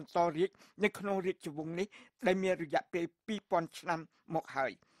ហាបន្តរាជនៅក្នុងរាជវង្សនេះដែលមានរយៈពេល2000ឆ្នាំមកហើ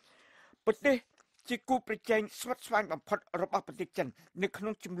យប្រទេសជាគូប្រជែងស្វិតស្វាញបំផុតរបស់ប្រទេសចិននៅក្នុ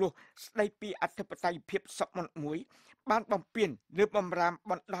ងចំនួនស្ដីពីអធិបតេយ្យភាពសមុទ្រមួយបានបំពេញលើបំរាម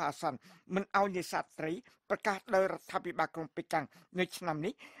បណ្ដោះអាសន្នមិនឲ្យនេសាទត្រីប្រកាសដោយរដ្ឋាភិបាលក្រុងប៉េកាំងនៅឆ្នាំ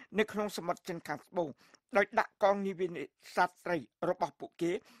នេះនៅក្នុងសមុទ្រចិនខាងត្បូងដោយដាក់កងនាវានេសាទត្រីរបស់ពួក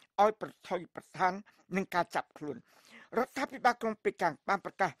គេឲ្យប្រថុយប្រឋាននឹងការចាប់ខ្លួនរដ្ឋាភិបាលក្រុងប៉េកាំងបាន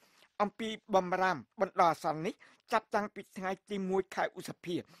ប្រកាសអំពីបំរាមបណ្ដោះអាសន្ននេះចាប់តាំងពីថ្ងៃទី1ខែឧស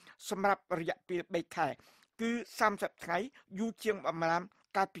ភាសម្រាប់រយៈពេល3ខែគឺ30ថ្ងៃយូរជាងបំរាម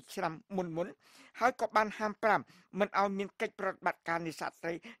កាលពីឆ្នាំមុនហើយក៏បានហាម5មិនឲ្យមានកិច្ចប្រតិបត្តិការនេសាទត្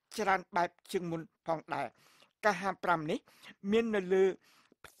រីច្រើនបែបជាងមុនផងដែរការហាម5នេះមាននៅលើ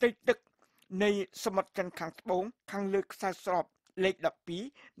ផ្ទៃទឹកនៃសមុទ្រចិនខាងត្បូងខាងលើខ្សែស្របលេខ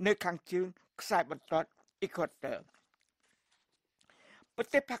12នៅខាងជើងខ្សែបន្ទាត់ Equator ប្រ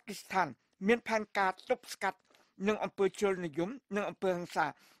ទេសប៉ាគីស្ថានមានផែនការទប់ស្កាត់នឹងអំពើជ្រុលនិយមនិងអំពើហិង្សា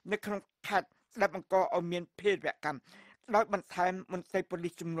នៅក្នុងខេត្តដែលបង្កឲ្យមានភេរវកម្មដោយបន្ថែមមន្ត្រីប៉ូលី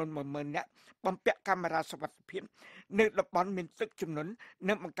សចំនួន 10000 នាក់បំពាក់កាមេរ៉ាសុវត្ថិភាពនៅតំបន់មានទឹកជំនន់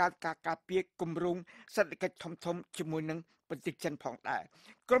និងបង្កើតការការពារគម្រោងសេដ្ឋកិច្ចធំៗជាមួយនឹងប្រទេសចិនផងដែរ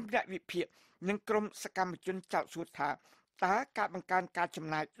ក្រុមអ្នកវិភាគនិងក្រុមសកម្មជនចោទសួរថាតើការបង្កើនការចំ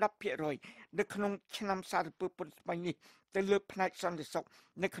ណាយ 10% នៅក្នុងឆ្នាំសារពើពុនថ្មីនេះទៅលើផ្នែកសន្តិសុខ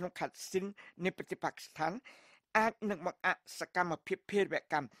នៅក្នុងខេត្តស៊ីននៃប្រទេសប៉ាគីស្ថានអាចនឹងបង្អាក់សកម្មភាពភេរវ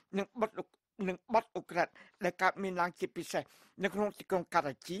កម្មនិងបទឧក្រិដ្ឋដែលកើតមានឡើងជាពិសេសនៅក្នុងទីក្រុងកា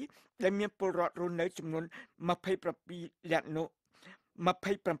រ៉ាជីដែលមានពលរដ្ឋរស់នៅចំនួន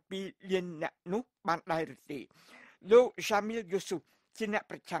27លាននាក់នោះបានដែរឬទេលោក Jamil Yusuf ជាអ្នក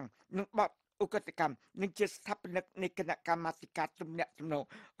ប្រឆាំងនឹងបទឧក្រិដ្ឋកម្មនិងជាស្ថាបនិកនៃគណៈកម្មាធិការទំនាក់ទំនង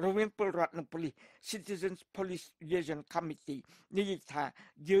រវាងពលរដ្ឋនិងប៉ូលីស Citizens Police Liaison Committee និយាយថា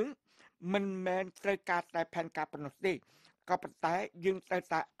យើងមិនមែនត្រូវការតែផែនការប៉ុណ្ណោះទេក៏ប៉ុន្តែយើងត្រូវ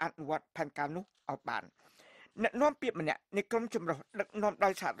តែអនុវត្តផែនការនោះឲ្យបានអ្នកនាំពាក្យម្នាក់នៃក្រុមចម្រុះដឹកនាំដោ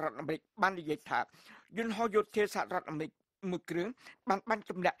យសហរដ្ឋអាមេរិកបាននិយាយថាយន្តហោះយោធាសហរដ្ឋអាមេរិកមួយគ្រឿងបានបាញ់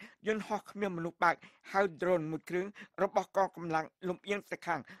ទម្លាក់យន្តហោះគ្មានមនុស្សបើកហៅ drone មួយគ្រឿងរបស់កងកម្លាំងលំអៀងទៅ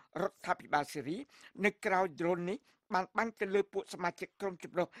ខាងរដ្ឋាភិបាលសេរីនៅក្រៅ drone នេះបានបាញ់ទៅលើពួកសមាជិកក្រុមច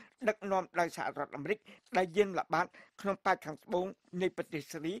ម្រុះដឹកនាំដោយសហរដ្ឋអាមេរិកដែលយានល្បាតក្នុងប៉ែកខាងត្បូងនៃប្រទេស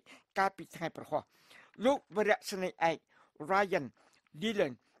សេរីកាលពីថ្ងៃប្រហោះលោកវរៈសេនីយ៍ឯក Ryan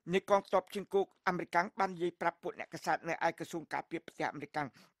Dillon នៃកងទ័ពជើងគោកអាមេរិកបាននិយាយប្រាប់ពួកអ្នកកាសែតនៅឯក្រសួងការពារប្រទេសអាមេរិក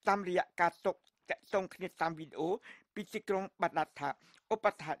តាមរយៈការតុកតាក់ទងគ្នាតាមវីដេអូពីទីក្រុងបាដាថាឧប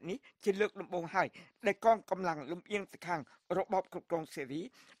ទ្ទហេតុនេះជាលើកដំបូងហើយដែលកងកម្លាំងលំអៀងទៅខាងរបបគ្រប់គ្រងសេរី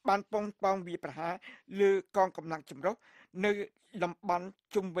បានពងប៉ងវាប្រហារលើកងកម្លាំងចម្រុះនៅតំបន់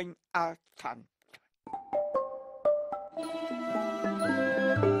ជុំវិញអាល់ថាន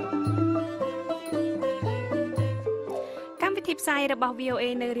កម្មវិធីផ្សាយរបស់ VOA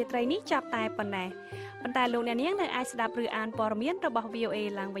នៅរាត្រីនេះចាប់តែប៉ុណ្ណេះប៉ុន្តែលោកអ្នកនាងនៅអាចស្ដាប់ឬអានព័ត៌មានរបស់ VOA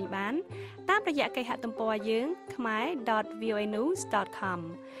ឡើងវិញបានតាមរយៈគេហទំព័រយើង khmer.voanews.com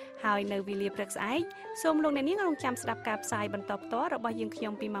ហើយនៅវេលាព្រឹកស្អែកសូមលោកអ្នកនាងរងចាំស្ដាប់ការផ្សាយបន្តផ្ទាល់របស់យើងខ្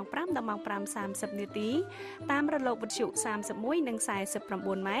ញុំពីម៉ោង 5 ដល់ម៉ោង 5:30 នាទីតាមរលកវិទ្យុ31និង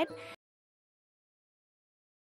49ម៉ែត្រ